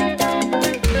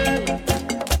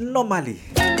 Normally,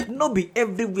 no be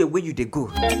everywhere where you they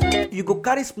go. You go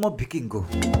carry small pikin go.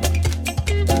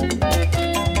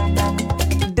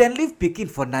 Then leave pikin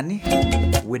for nanny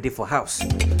where they for house.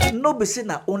 No be say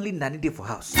na only nanny they for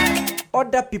house.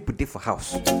 Other people they for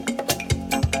house.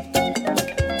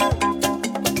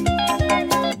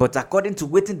 But according to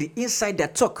waiting the insider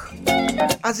talk,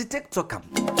 as he take talk am,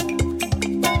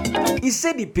 he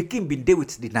said the pikin been there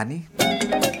with the nanny.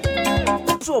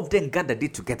 Two of them gathered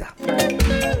it together.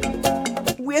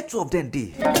 Where two of them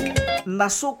dey? Na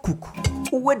so cook.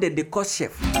 Where they call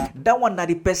chef? That one na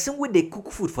the person where they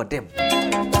cook food for them.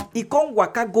 He come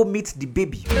waka go meet the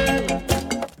baby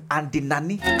and the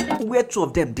nanny. Where two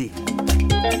of them dey?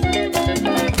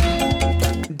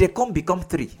 They come become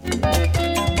three.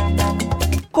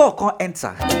 Call come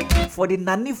enter for the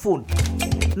nanny phone.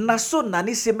 Na so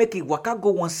nanny say make it waka go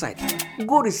one side,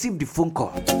 go receive the phone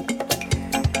call.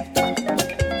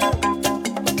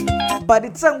 By the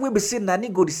time we be say nanny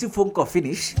go receive phone call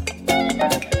finish,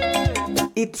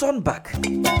 he turn back.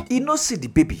 He no see the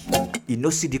baby. He no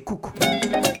see the cook.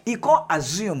 He can't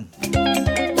assume.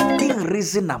 He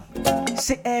reason am.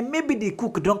 Say maybe the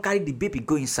cook don't carry the baby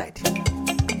go inside.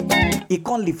 He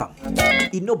can't leave am.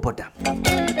 He no bother.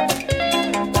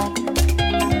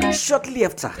 Shortly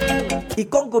after, he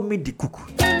can't go meet the cook.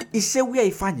 He say where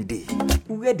Ifeanyi dey,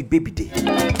 where the baby dey.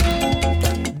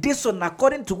 This one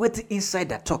according to what the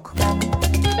insider talk.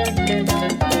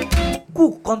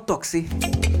 Cook can't talk say,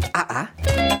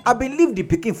 I been leave the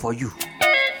pikin for you.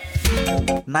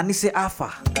 Nanny say,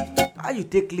 Alpha, how you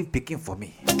take leave pikin for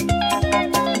me?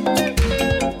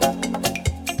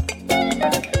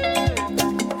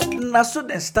 Now so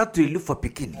then start to look for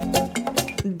pikin.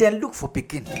 Then look for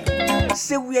pikin.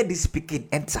 Say where this pikin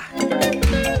enter.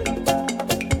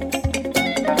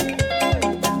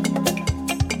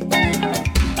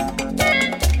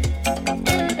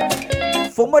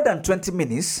 For more than 20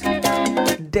 minutes,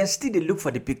 then still they look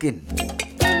for the pikin.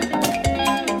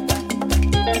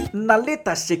 Now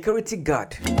later security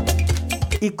guard,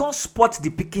 he can't spot the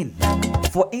pikin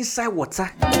for inside water,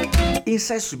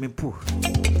 inside swimming pool.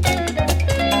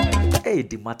 Hey,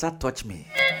 the matter touch me.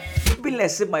 Be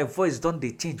like say my voice don't they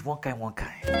change one kind.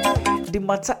 The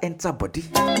matter enter body,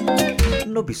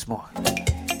 no be small.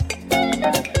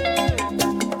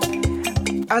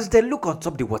 As they look on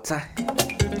top the water,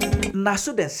 na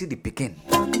so then see the pikin.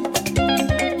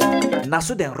 Na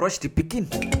so then rush the pikin.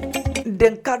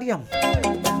 Then carry him.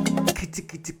 Kitty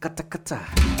kitty kata kata.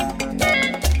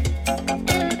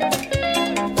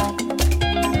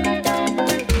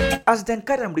 As then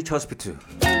carry him reach hospital.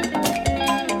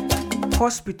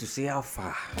 Hospital say how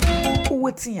far?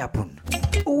 Wetin happen?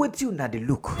 Wetin una dey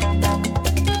look?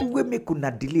 We make una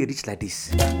delay reach like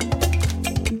this.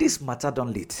 This matter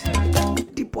don late.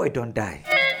 The boy don die.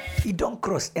 He don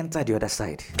cross enter the other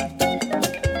side.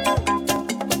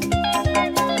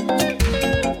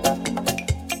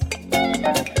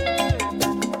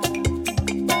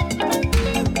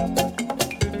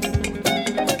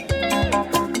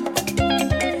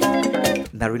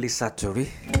 Na really sad story.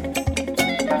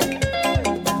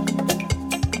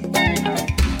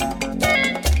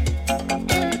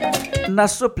 Now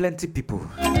so plenty people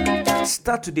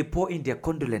start to pour in their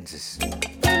condolences.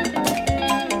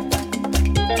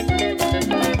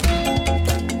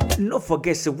 No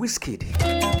forget, say Wizkid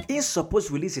is supposed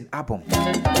to release an album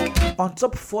on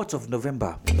top 4th of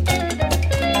November.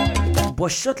 But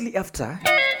shortly after,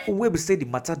 we will say the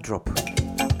matter drop.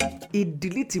 He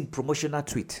deleted promotional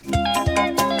tweet.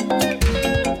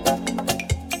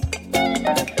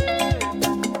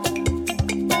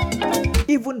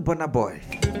 Even Burna Boy,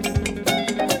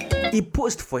 he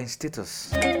post for his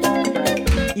status.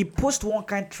 He post one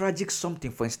kind tragic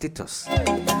something for his status.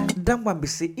 That one be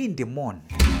say in the morning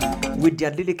with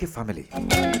their Lileke family.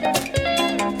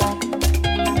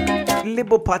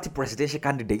 Labour Party presidential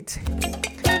candidate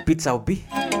Peter Obi.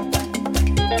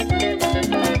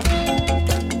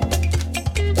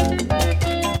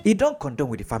 He don't condone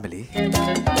with the family.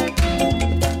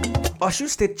 Osun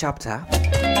State chapter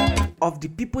of the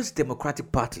People's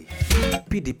Democratic Party,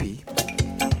 PDP,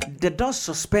 they don't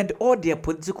suspend all their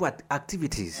political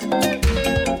activities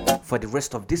for the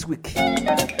rest of this week.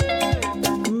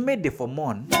 Made they for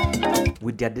mourn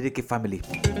with their Adeleke family.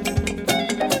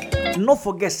 No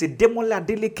forget, say Demola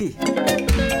Adeleke.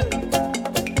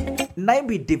 Now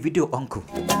be Davido uncle.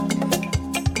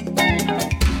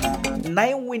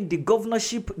 Now win the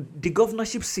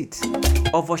governorship seat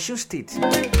of Osun State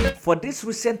for this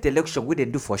recent election we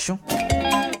didn't do for Osun.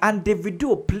 And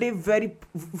Davido play very,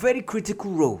 very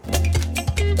critical role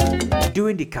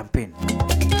during the campaign.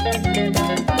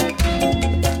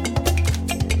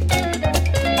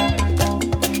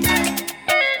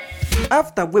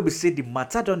 After we say the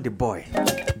matter done the boy,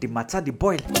 the matter the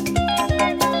boil.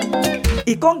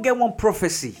 He can't get one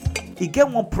prophecy. He get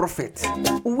one prophet.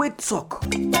 We talk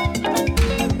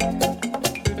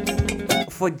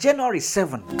for January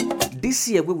 7 this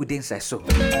year. We would inside so.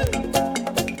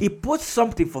 He posts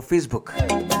something for Facebook.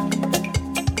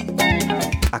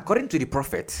 According to the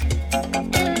prophet.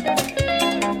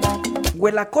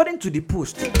 Well, according to the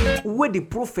post, where the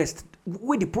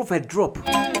prophet drop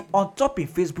on top in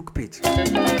Facebook page,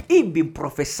 he been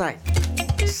prophesied.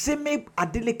 Say me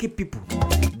Adeleke people,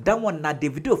 that one na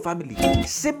Davido family.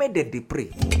 Say me that they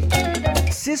pray.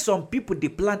 Say some people they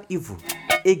plan evil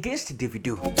against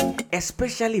Davido,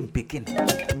 especially in Pekin.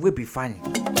 We be fine.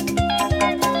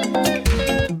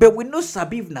 But we know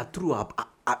sabi if na true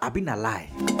I been a lie.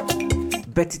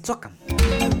 But it talk.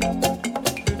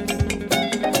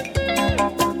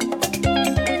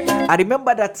 I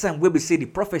remember that time where we say the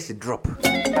prophecy drop.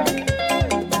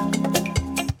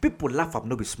 People laugh up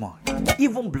no be small.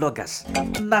 Even bloggers.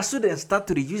 Now so they start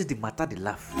to reuse the matter they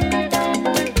laugh.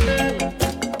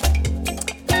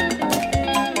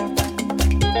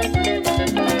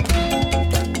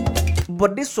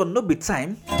 But this will not be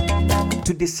time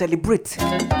to celebrate.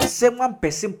 Say one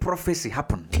person prophecy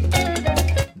happen.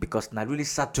 Because na really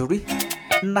sad story.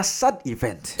 Na sad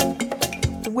event.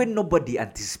 When nobody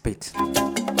anticipates.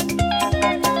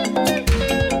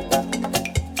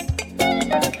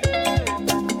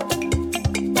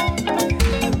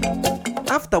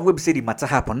 After we say the matter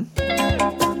happen,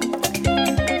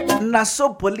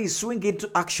 Nassau police swing into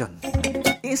action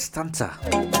instanta.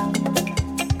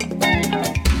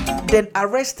 Then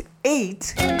arrest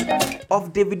 8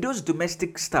 of Davido's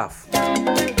domestic staff.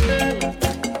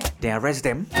 They arrest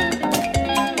them.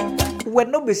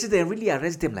 When nobody say they really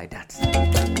arrest them like that.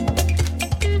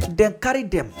 Then carry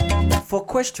them for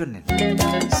questioning.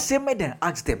 Say may then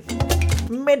ask them.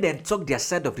 May then talk their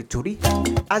side of the story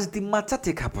as the matter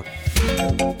take happen.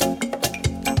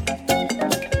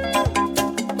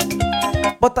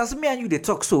 But as me and you they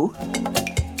talk so,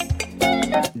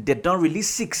 they don't release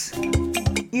 6.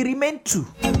 It remain 2.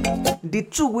 The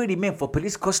 2 will remain for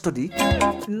police custody.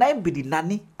 9 be the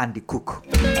nanny and the cook.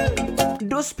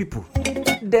 Those people,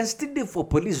 then still there for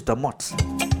police domot.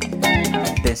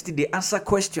 Then still they answer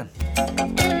question.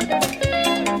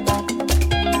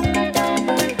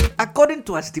 According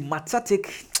to as the matter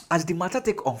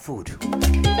take unfold,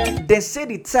 they say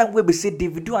the time where we say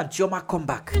Davido and Chioma come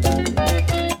back.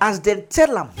 As they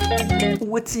tell them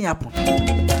what's happen,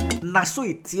 na so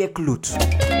it tear clothes.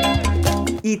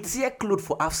 It tear clothes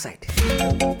for outside.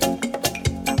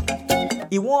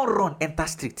 He won't run enter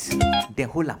street. Then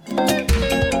hold him.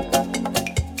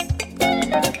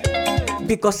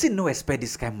 Because he no expect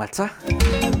this kind of matter.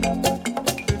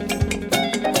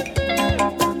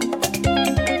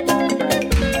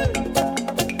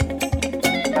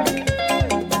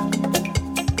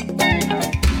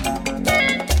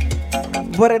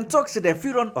 But in talks to them if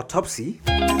you run autopsy,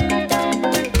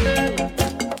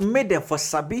 made them for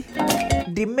sabi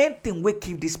the main thing we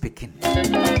keep this picking.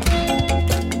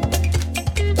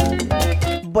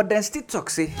 But then still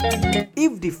talk say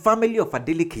if the family of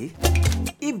Adeleke,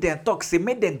 if they talk say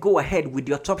make them go ahead with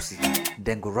the autopsy,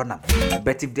 then go run them.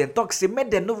 But if they talk say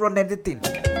make them no run anything,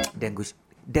 then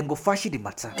go fashion the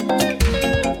matter.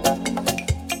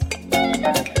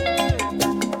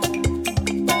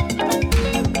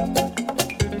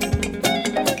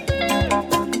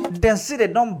 Then say they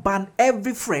don't ban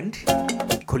every friend,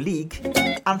 colleague,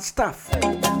 and staff.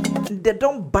 They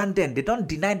don't ban them, they don't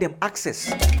deny them access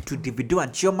to Davido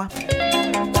and Chioma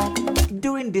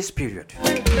during this period.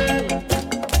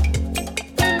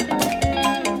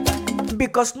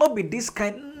 Because no be this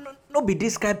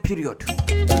kind period.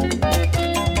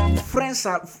 Friends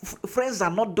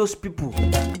are not those people.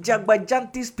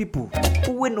 Jagbajantis people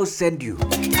who will not send you.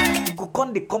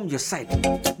 They come your side.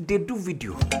 They do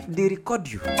video. They record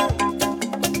you.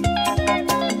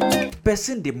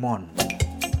 person dey mourn.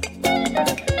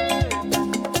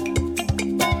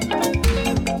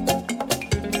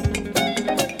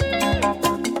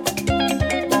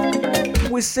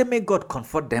 We say may God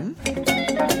comfort them.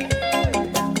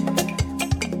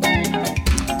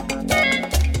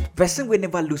 Person will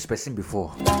never lose person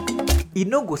before. He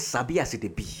no go sabi as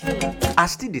it be.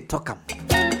 As still they talk am.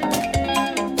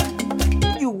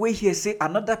 You wait here say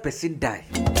another person die.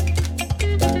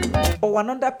 Or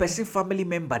another person family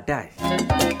member die.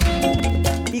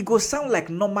 It go sound like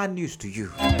normal news to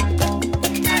you.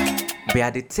 But I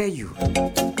dey tell you,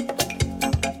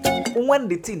 when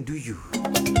the thing do you,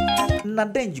 na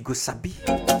then you go sabi.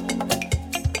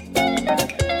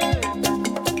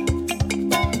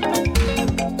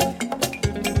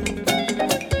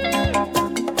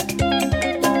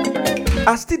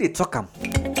 As still they talk am,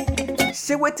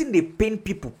 say wetin dey pain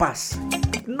people pass,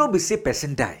 no be say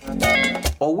person die.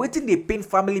 Or wetin dey pain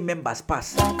family members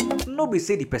pass, no be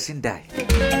say the person die.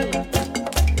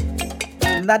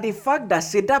 Na the fact that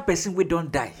say that person we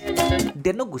don't die,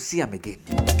 they no go see am again.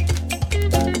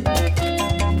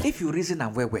 If you reason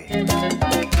am well,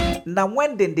 now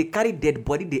when then they carry dead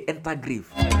body, they enter grave.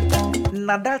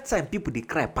 Now that time people they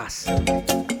cry pass.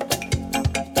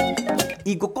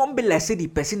 It go come be like say the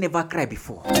person never cry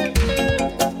before.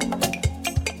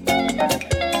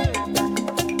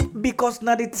 Because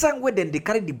now the time when then they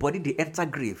carry the body, they enter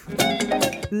grave.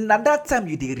 Now that time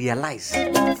you they realize,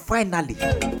 finally,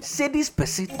 say this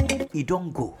person, he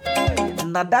don't go.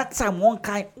 Now that time one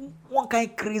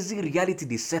kind crazy reality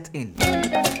they set in.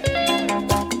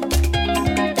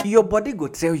 Your body go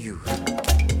tell you,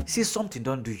 see something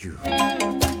don't do you.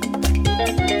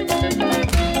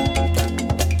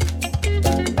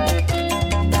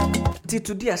 Till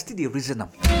today I still the reason am.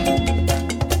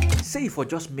 Say if it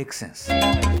just make sense,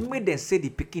 make them say the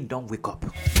pikin don't wake up.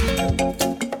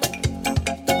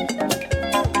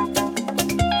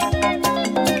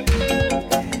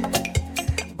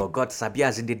 But God sabi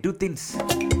as in they do things,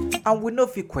 and we no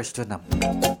fit question them.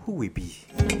 Who we be?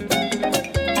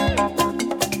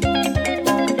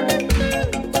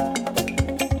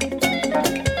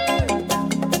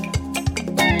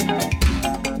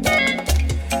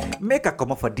 Make her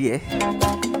come up for there.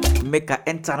 Make her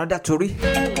enter another story.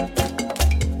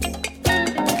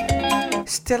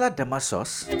 Stella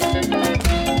Damasus.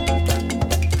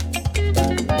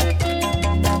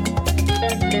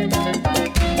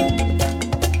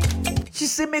 She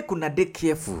say make una dey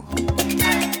careful.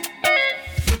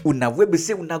 Una we be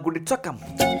say una go dey talk am.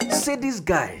 Say this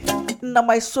guy, na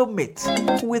my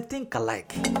soulmate. We think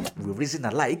alike. We reason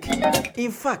alike.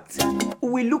 In fact,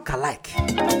 we look alike.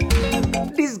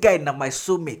 This guy na my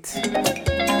soulmate.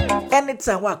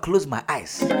 Anytime I close my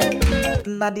eyes,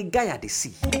 na the guy I dey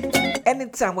see.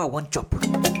 Anytime I want chop,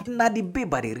 na the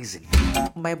babe I dey reason.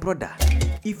 My brother,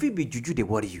 if it be juju they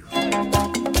worry you.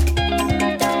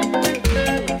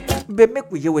 But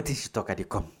make we hear what she talk at the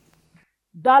come.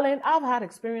 Darling, I've had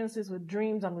experiences with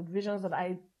dreams and with visions that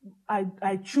I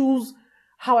choose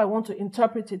how I want to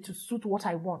interpret it to suit what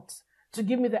I want, to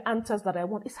give me the answers that I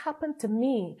want. It's happened to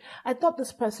me. I thought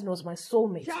this person was my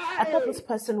soulmate. I thought this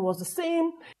person was the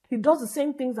same. He does the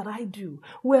same things that I do.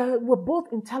 We're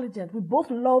both intelligent. We both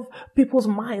love people's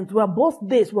minds. We're both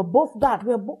this. We're both that.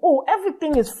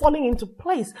 Everything is falling into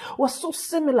place. We're so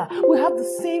similar. We have the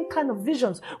same kind of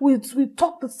visions. We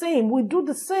talk the same. We do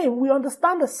the same. We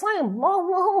understand the same.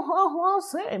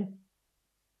 Same.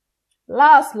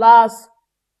 Last.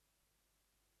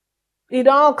 It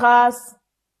don't cost.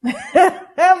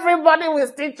 Everybody will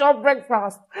still chop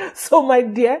breakfast. So, my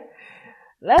dear,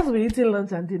 let's be eating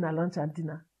lunch and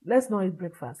dinner. Let's not eat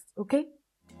breakfast, okay?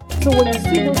 So when you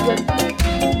see those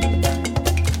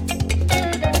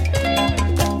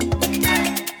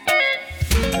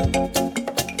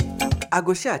I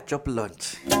go share chop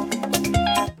lunch,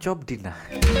 chop dinner.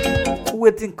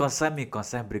 Waiting concern me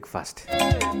concern breakfast.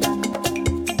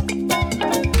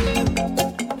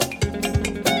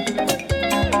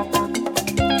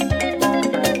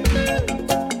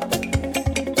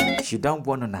 She don't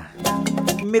want una.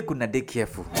 Make una dey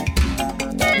careful.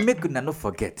 Make una no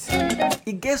forget.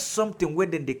 It gets something where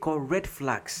then they call red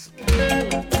flags.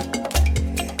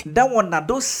 That one na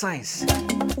those signs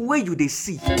where you they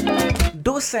see.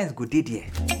 Those signs go dey there.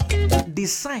 The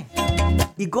sign,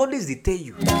 it go always they tell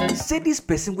you. Say this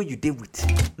person where you dey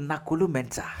with na kolo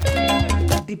mental.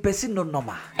 The person no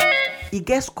normal. It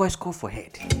gets score for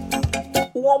head.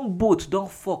 One boat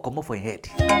don't fall come off for your head.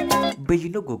 But you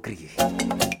no go gree.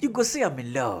 You go say I'm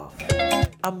in love.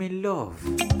 I'm in love.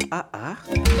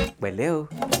 Well,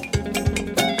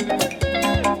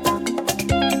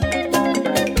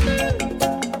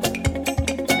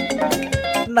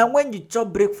 Now when you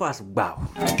chop breakfast, wow.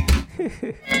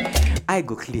 I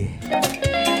go clear.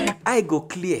 I go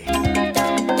clear.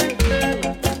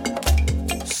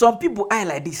 Some people eye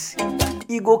like this.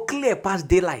 He go clear past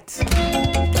daylight.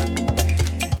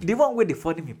 The one where they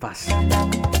funny me pass.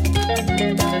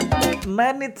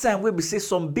 Many time we be say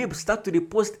some babes start to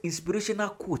post inspirational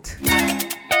quote.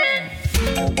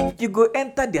 You go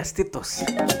enter their status.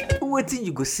 Waiting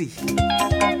you go see.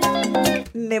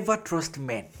 Never trust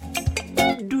men.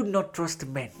 Do not trust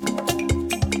men.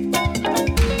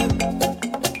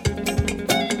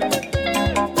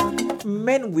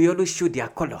 Men will always show their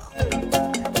color.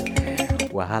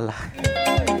 Wahala.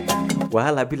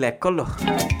 Wahala be like color.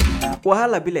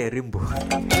 Wahala be like rainbow.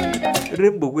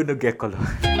 Rainbow will not get color.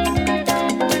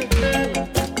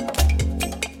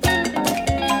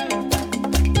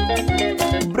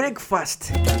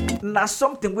 Breakfast. Now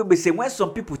something we be say when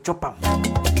some people chop them.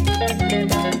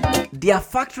 Their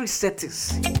factory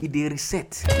settings, they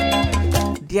reset.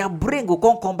 Their brain will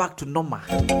come back to normal.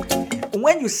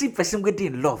 When you see person with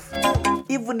in love,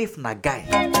 even if na guy,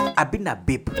 I been a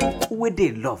babe, with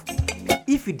in love.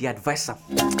 If you the advise him,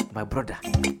 my brother,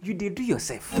 you did do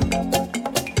yourself.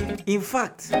 In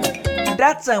fact,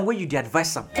 that time when you the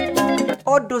advise him,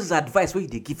 all those advice when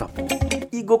you give him,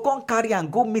 he go come carry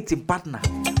and go meet him partner.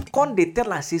 Come they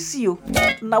tell and say, see you,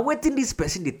 now waiting this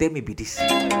person they tell me be this.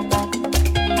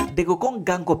 They go come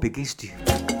gang up against you.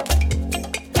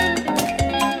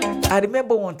 I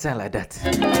remember one time like that.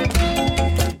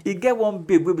 He get one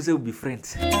babe we say we be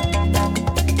friends.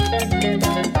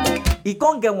 He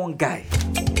can't get one guy.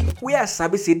 We are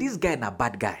sabi say this guy na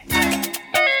bad guy.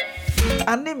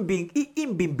 And him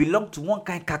being belong to one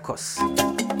kind carcass.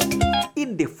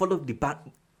 In they follow the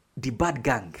bad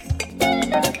gang.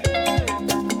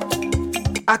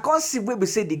 I can't see where we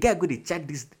say the guy go to check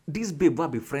this babe will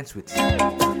be friends with.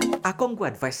 I can't go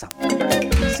advise him.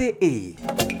 Say, hey,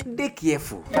 be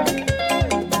careful.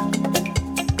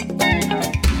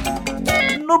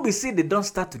 No be say they don't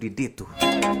start to the date too.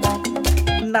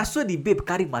 Na so the babe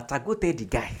carry matter go tell the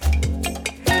guy.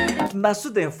 Na so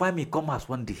them find me come house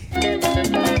one day.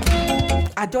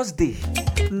 I just day.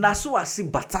 Na so I see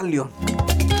battalion.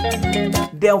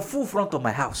 They are full front of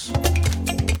my house.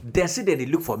 Then see they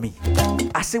look for me.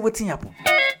 I say wetin happen?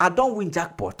 I don't win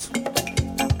jackpot.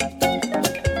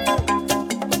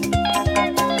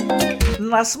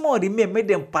 Na small remain made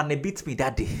them pan beat me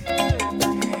that day.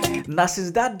 Now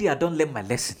since that day I don't learn my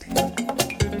lesson.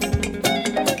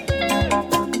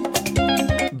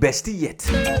 Bestie yet,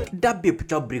 that babe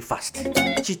chop breakfast.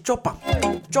 She chop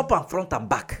am front and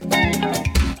back.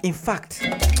 In fact,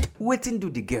 waiting do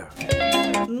the girl.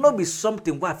 No be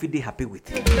something why I feel they happy with,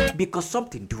 because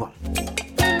something do am.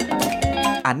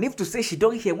 And if to say she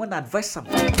don't hear when I advise am,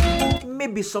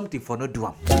 maybe something for no do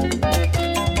am.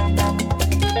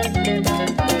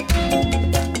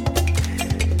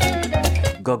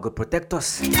 God will protect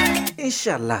us.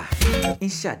 Inshallah.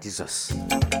 Inshallah Jesus.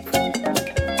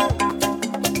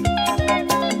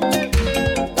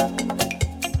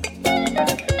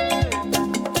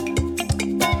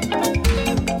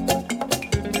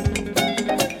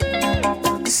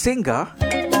 Singer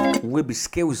will be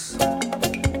skills.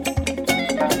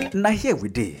 Now here we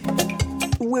dey.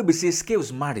 We be say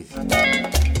skills marry.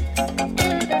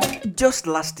 Just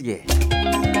last year,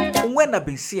 when I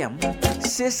been see him,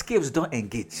 say skills don't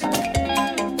engage.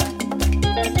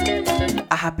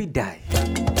 I happy die.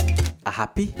 I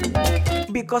happy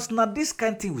because now this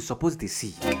kind of thing we supposed to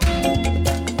see.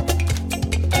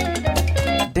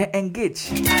 They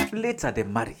engage, later they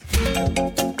marry.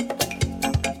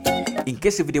 In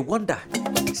case if they wonder,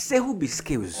 say who be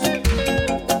skills.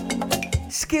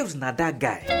 Skills na that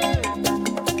guy.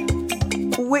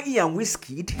 Where he and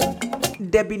Wizkid,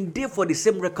 they been there for the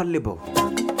same record label.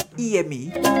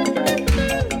 EME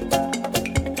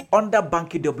under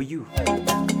Banky W.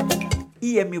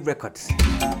 EME Records.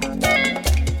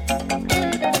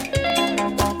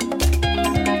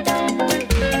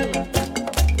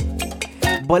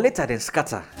 But later than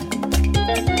scatter.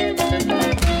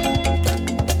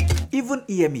 Even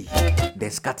EME, they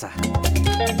scatter.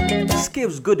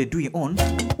 Skills go they do it on.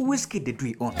 Wizkid they do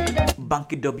it on.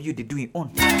 Banky W they do it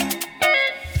on.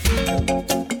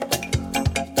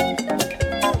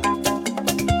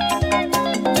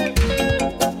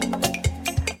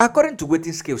 According to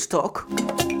Waiting Skills Talk,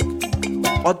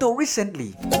 although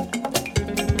recently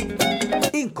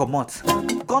in Comot,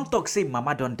 come talk say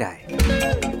mama don't die.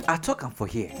 I talk am for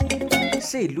here.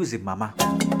 Say he lose his mama.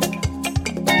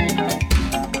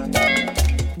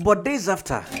 But days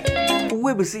after,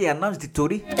 we say he announced the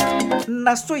story.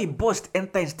 Na so he burst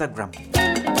enter Instagram.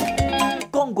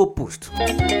 Come don't go post.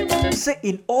 Say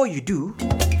in all you do,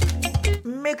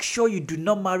 make sure you do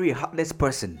not marry a heartless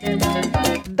person.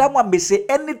 That one may say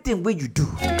anything where you do,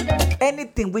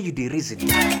 anything where you the reason.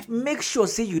 Make sure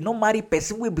say you not marry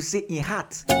person where be say in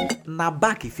heart, na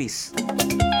back face.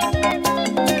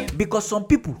 Because some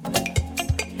people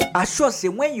are sure say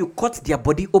when you cut their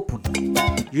body open,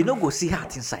 you no go see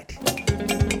heart inside.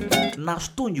 Now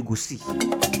stone you go see.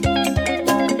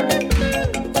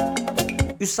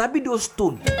 You sabi those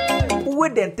stone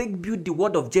where then take build the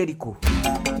word of Jericho.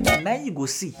 Now you go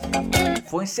see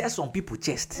for inside some people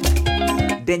chest.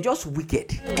 Then just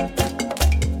wicked.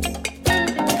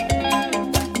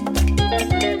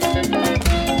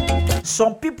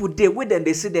 Some people they where then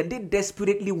they say then they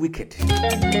desperately wicked.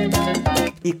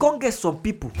 You can't get some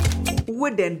people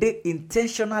where then they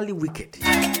intentionally wicked.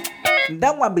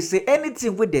 That one be say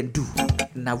anything where they do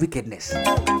na wickedness.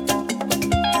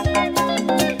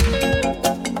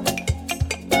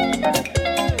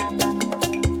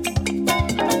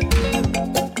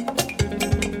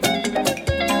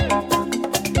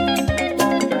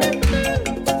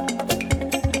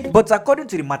 But according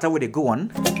to the matter where they go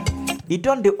on, it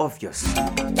don't dey obvious.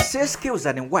 Say Skills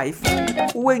and his wife,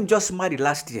 who ain't just married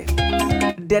last year,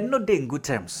 they're not in good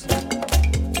terms.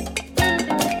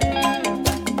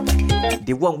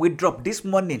 The one we dropped this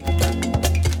morning,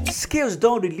 Skills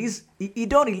don't release, he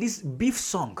don't release beef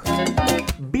song,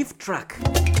 beef track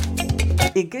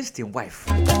against his wife.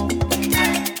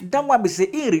 That one be say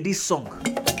he release song.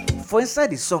 For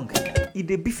inside the song, he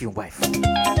dey beef his wife.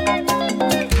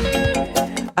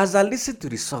 As I listen to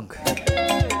the song,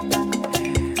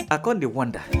 I can't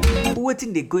wonder what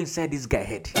thing they go inside this guy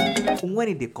head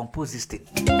when they compose this thing.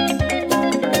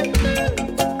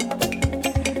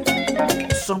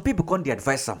 Some people can't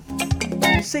advise him.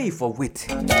 Say if for wait,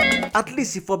 at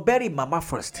least if for bury mama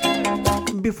first,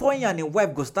 before you and your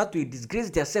wife go start to disgrace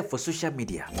themselves for social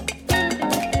media.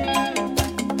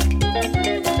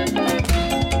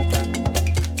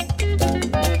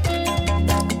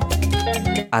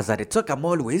 As I talk, I'm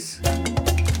always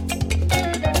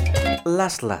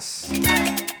last,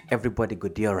 everybody go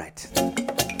do alright.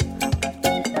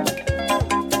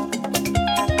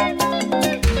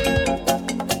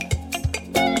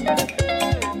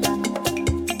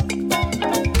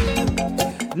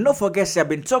 No forget, say I've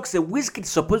been talking. Say Wizkid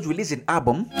supposed to release an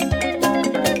album.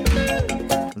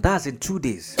 That's in 2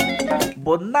 days.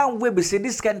 But now we be say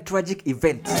this kind of tragic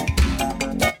event.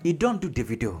 He don't do the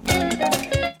video.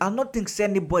 I don't think say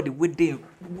anybody would there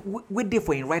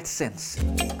for in right sense,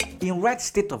 in right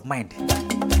state of mind.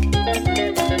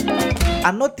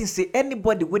 I don't think say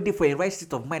anybody would there for a right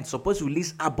state of mind supposed to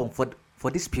release album for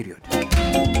this period.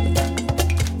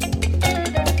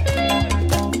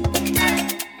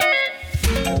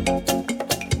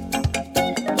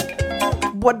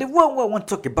 But the one I want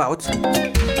to talk about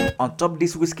on top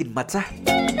this Wizkid matter,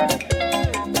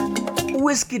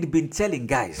 Wizkid been telling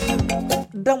guys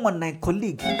that one na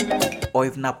colleague or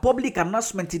if na public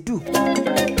announcement to do,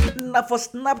 na for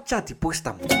Snapchat he post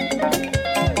them.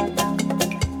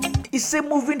 He say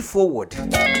moving forward,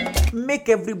 make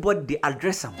everybody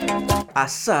address him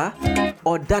as sir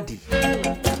or daddy.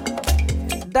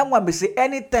 That one be say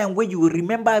anytime when you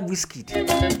remember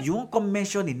Wizkid, you won't come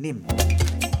mention his name.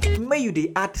 May you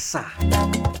the add sir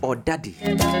or daddy.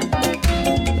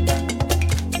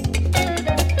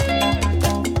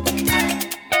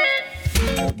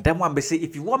 That one be say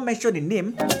if you want mention the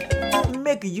name,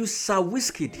 make you Sir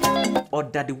Wizkid or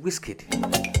Daddy Wizkid,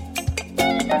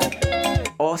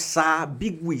 or Sir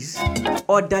Big Wiz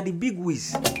or Daddy Big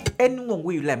Wiz. Anyone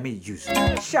where you like me use.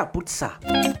 Shall put Sir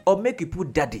or make you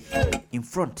put Daddy in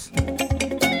front.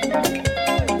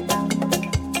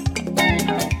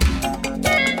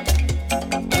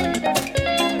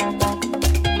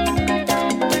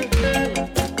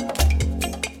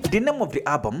 The name of the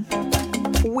album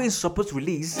we supposed to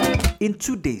release in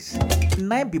 2 days.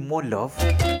 9 be more love,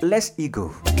 less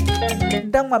ego.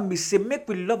 That one me say make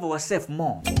we love ourselves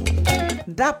more.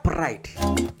 That pride,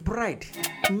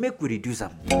 make we reduce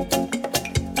them.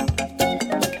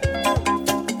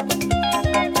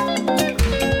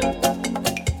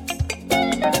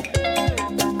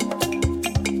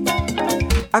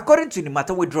 According to the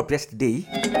matter we dropped yesterday,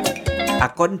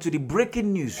 according to the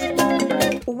breaking news,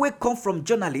 we come from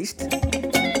journalist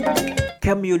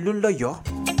Kemi Olunloyo.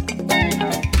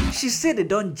 She said they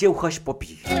don't jail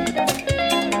Hushpuppi.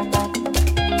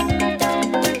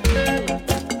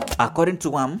 According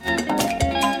to him,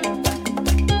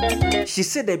 she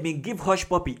said they been give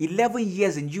Hushpuppi 11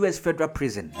 years in US federal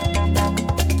prison.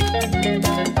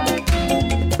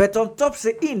 But on top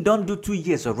say he don't do 2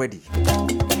 years already.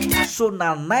 So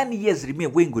now 9 years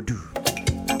remain when go do.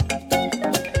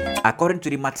 according to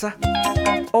the matter,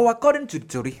 or according to the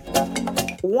story,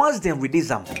 once they release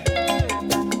them,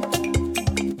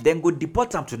 then go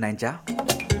deport them to Nigeria.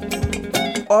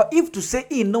 Or if to say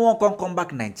no one can come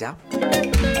back Nigeria,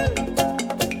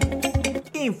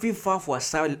 in feel file for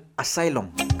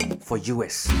asylum for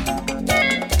US.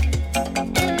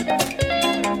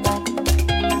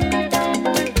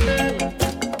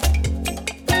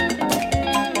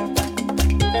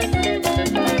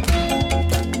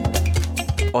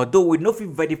 Although we know if we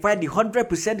verify the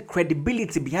 100%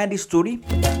 credibility behind this story,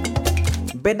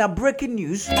 but now breaking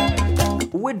news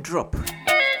will drop.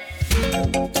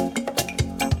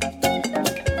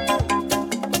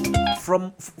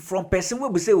 From person where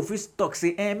we say if we talk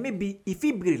say maybe if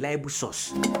it be reliable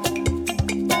source.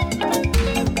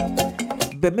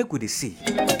 But make we see,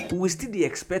 we still the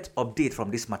expect update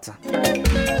from this matter.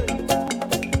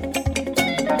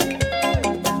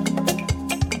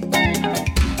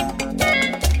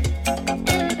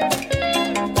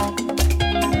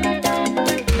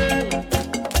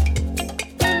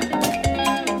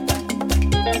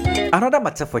 Another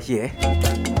matter for here,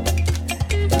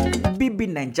 BB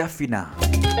Ninja final.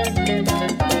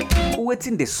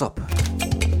 Waiting the sup.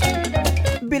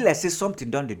 Be like say something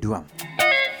done the do am.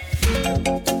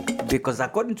 Because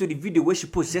according to the video where she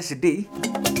posted yesterday,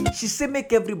 she say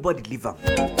make everybody leave am,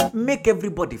 make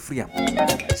everybody free am.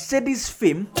 Say this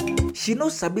fame, she no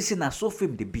sabi say na so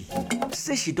fame dey be.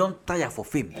 Say she don't tire for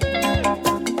fame.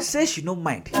 Say she no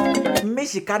mind. May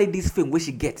she carry this fame where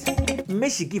she get. May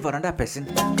she give another person.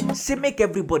 Say make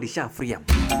everybody shall free am.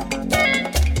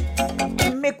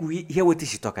 Make we hear what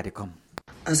she talk at the come.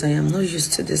 As I am not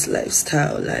used to this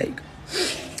lifestyle, like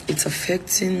it's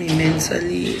affecting me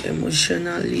mentally,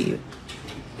 emotionally.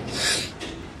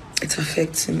 It's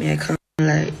affecting me. I can't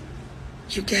lie.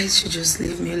 You guys should just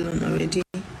leave me alone already.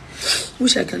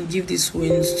 Wish I can give these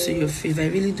wins to your favor. I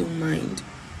really don't mind.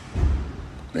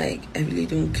 Like, I really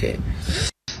don't care.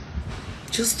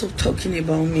 Just stop talking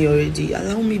about me already.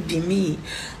 Allow me be me.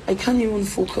 I can't even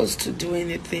focus to do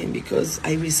anything because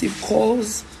I receive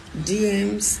calls,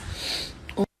 DMs,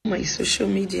 on my social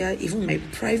media, even my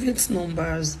private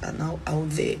numbers are now out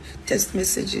there, text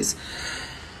messages.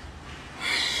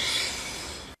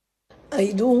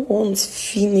 I don't want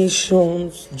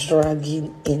Phoenicians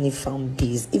dragging any fan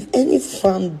base. If any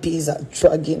fan base are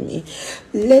dragging me,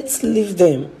 let's leave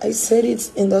them. I said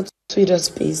it in that Twitter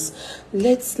space.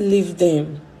 Let's leave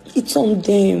them. It's on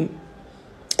them.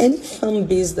 Any fan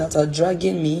base that are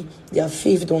dragging me, their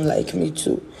faith don't like me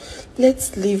too.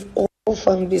 Let's leave all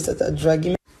fan base that are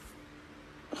dragging me.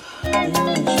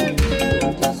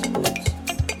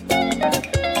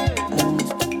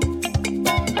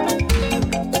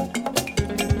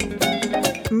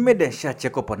 Made them share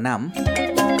check up on Nam.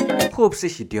 Hope say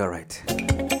she do alright.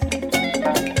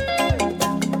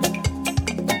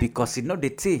 Because you know the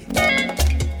tea.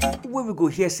 When we go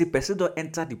here, see person don't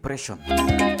enter depression.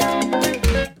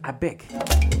 I beg.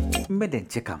 Made them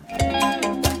check am.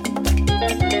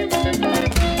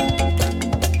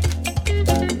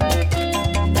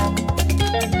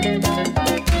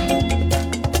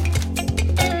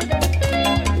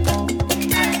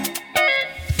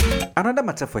 Another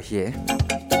matter for here.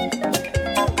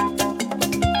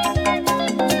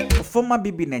 Former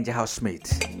BB Ninja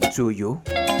housemate to you.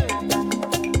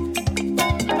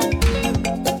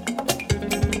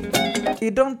 He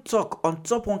don't talk on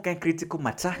top one kind critical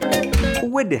matter.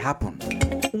 Where they happen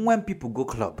when people go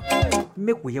club.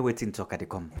 Make we hear waiting talk at the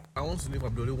come. I want to live.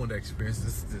 I'm the only one that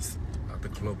experiences this at the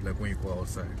club. Like when you go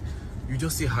outside, you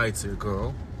just say hi to a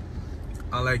girl,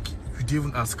 and like you didn't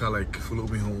even ask her like follow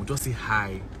me home. Just say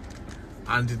hi,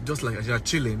 and just like as you're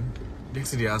chilling,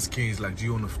 next thing they asking is like, do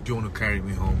you want to carry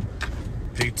me home?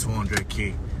 Pay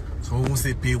 200K. So I won't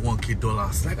say pay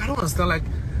 $1K. Like I don't understand. Like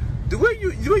the way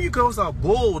you girls are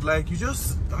bold. Like you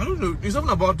just, I don't know. It's not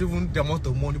about even the amount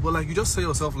of money, but like you just say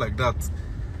yourself like that.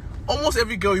 Almost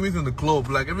every girl you meet in the club,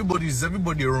 like everybody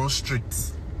around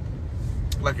streets.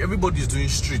 Like everybody's doing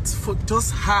streets. For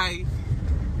just hi.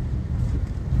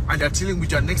 And they're chilling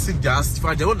with you. Next thing they ask,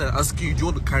 if they want to ask you, do you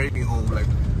want to carry me home? Like,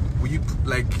 will you,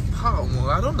 like, how?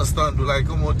 I don't understand. Like,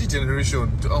 this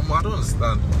generation. I don't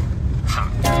understand.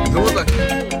 There was like...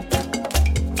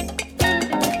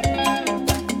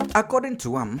 According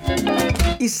to him,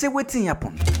 he say waiting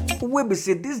happen. We be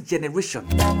say this generation,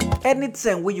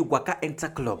 anytime when you waka enter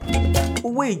club,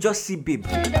 where you just see babe,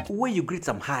 where you greet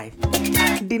them high,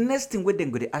 the next thing where they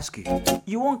go to ask you,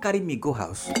 you won't carry me go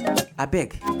house. I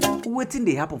beg, waiting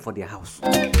they happen for their house.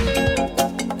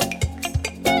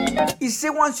 He say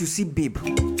once you see babe,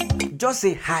 just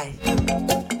say hi.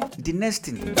 The next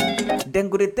thing, then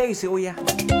go to tell you say, oh yeah,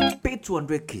 pay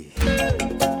 200K.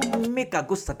 make I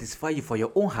go satisfy you for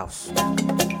your own house.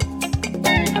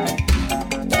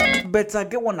 But I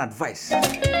get one advice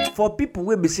for people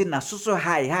wey be say na so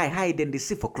high then they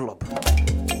see for club.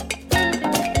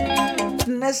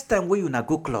 Next time when you na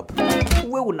go club,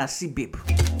 where una see babe,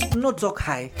 no talk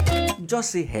hi, just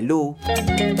say hello.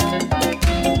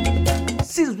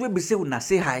 Since we be say una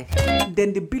say hi,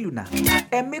 then the bill una,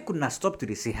 and make una stop to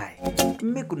the say hi,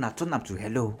 make una turn up to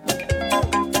hello.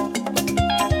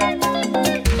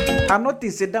 I not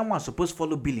think say that one supposed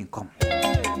follow billing come.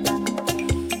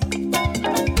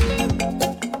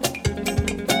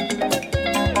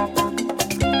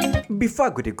 Before I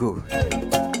go,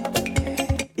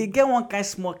 you get one kind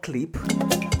small clip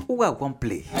who I want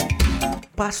play.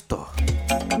 Pastor,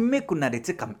 make una dey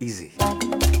take am easy.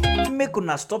 Make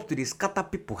una stop to dey scatter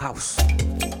people house.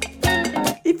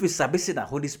 If you sabi say na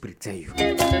Holy Spirit tell you,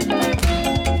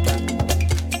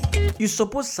 you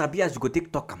suppose sabi as you go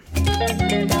take talk am.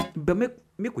 But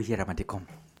make we hear am dey come.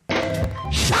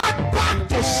 Shout back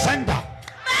to sender.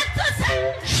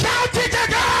 Shout it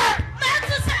again.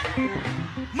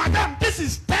 Madam, this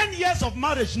is 10 years of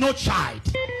marriage, no child.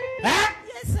 Eh?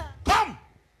 Yes, sir. Come.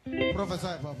 Prophesy,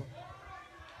 Papa.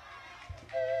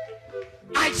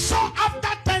 I saw after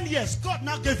 10 years, God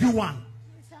now gave you one.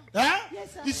 Yes, eh?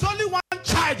 Yes, sir. It's only one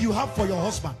child you have for your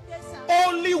husband. Yes, sir.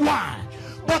 Only one.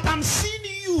 But I'm seeing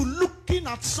you looking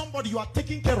at somebody. You are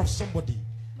taking care of somebody.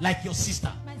 Like your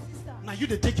sister. My sister. Now you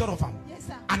they take care of them. Yes,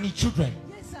 sir. And the children.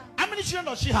 Yes, sir. How many children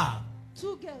does she have?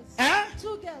 2 girls. Eh?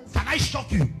 2 girls. Can I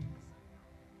shock you?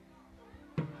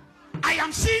 I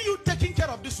am seeing you taking care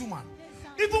of this woman.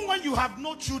 Yes, Even when you have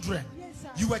no children, Yes,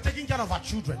 you were taking care of her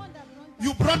children.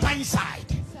 You brought her inside.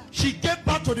 She gave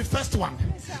birth to the first one.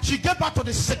 She gave birth to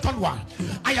the second one.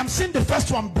 I am seeing the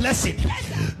first one blessing.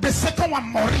 The second one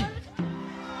mourning.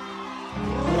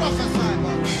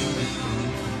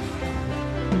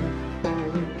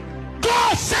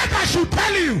 God said I should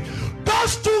tell you,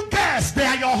 those 2 girls, they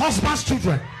are your husband's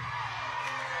children.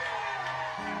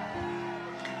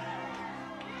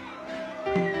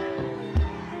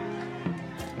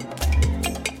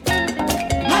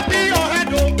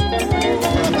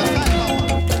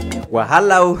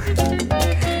 Wahala.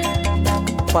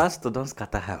 Pastor don't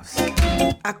scatter house.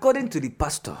 According to the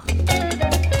pastor,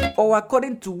 or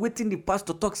according to waiting the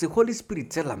pastor talks, the Holy Spirit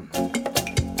tell him,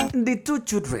 the 2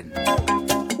 children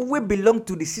we belong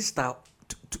to the sister,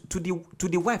 to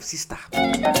the wife's sister.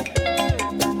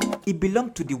 It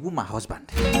belong to the woman husband.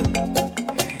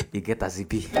 You get as it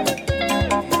be.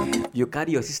 You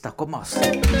carry your sister come out,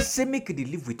 say make they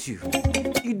live with you.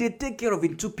 You they take care of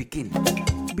him 2 pikin.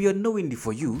 Be unknowingly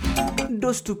for you,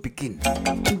 those 2 pikin,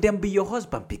 then be your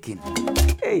husband pikin.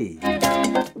 Hey,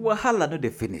 wahala no dey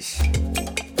finish.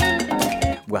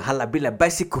 Wahala be like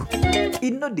bicycle,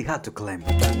 it no dey hard to climb.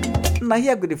 Now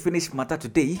here go to finish matter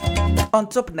today on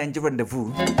top Nigerian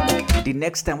Rendezvous. The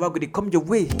next time we're going to come your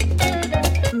way.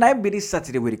 Now be this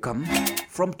Saturday will come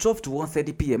from 12 to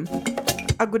 1:30 p.m.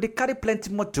 I go to carry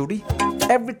plenty more story.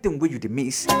 Everything where you dey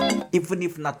miss, even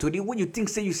if not story when you think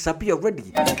say you sabi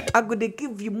already, I go to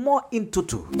give you more in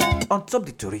total on top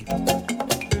the story.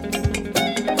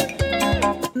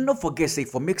 No forget say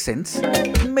for make sense,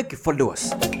 make you follow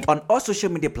us on all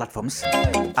social media platforms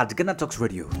at Ghana Talks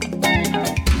Radio.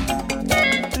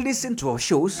 Listen to our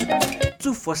shows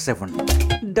 247.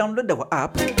 Download our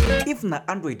app. If na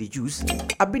Android they use,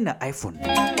 I be na iPhone.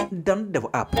 Download our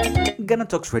app. Ghana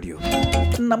Talks Radio.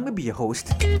 Now me be your host,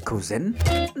 Kozen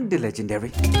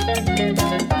Legendary.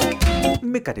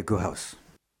 Make at the go house.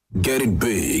 Get it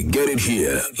big, get it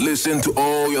here. Listen to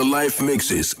all your live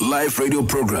mixes, live radio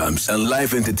programs, and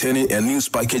live entertaining and news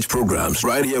package programs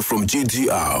right here from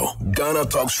GTR, Ghana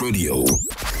Talks Radio.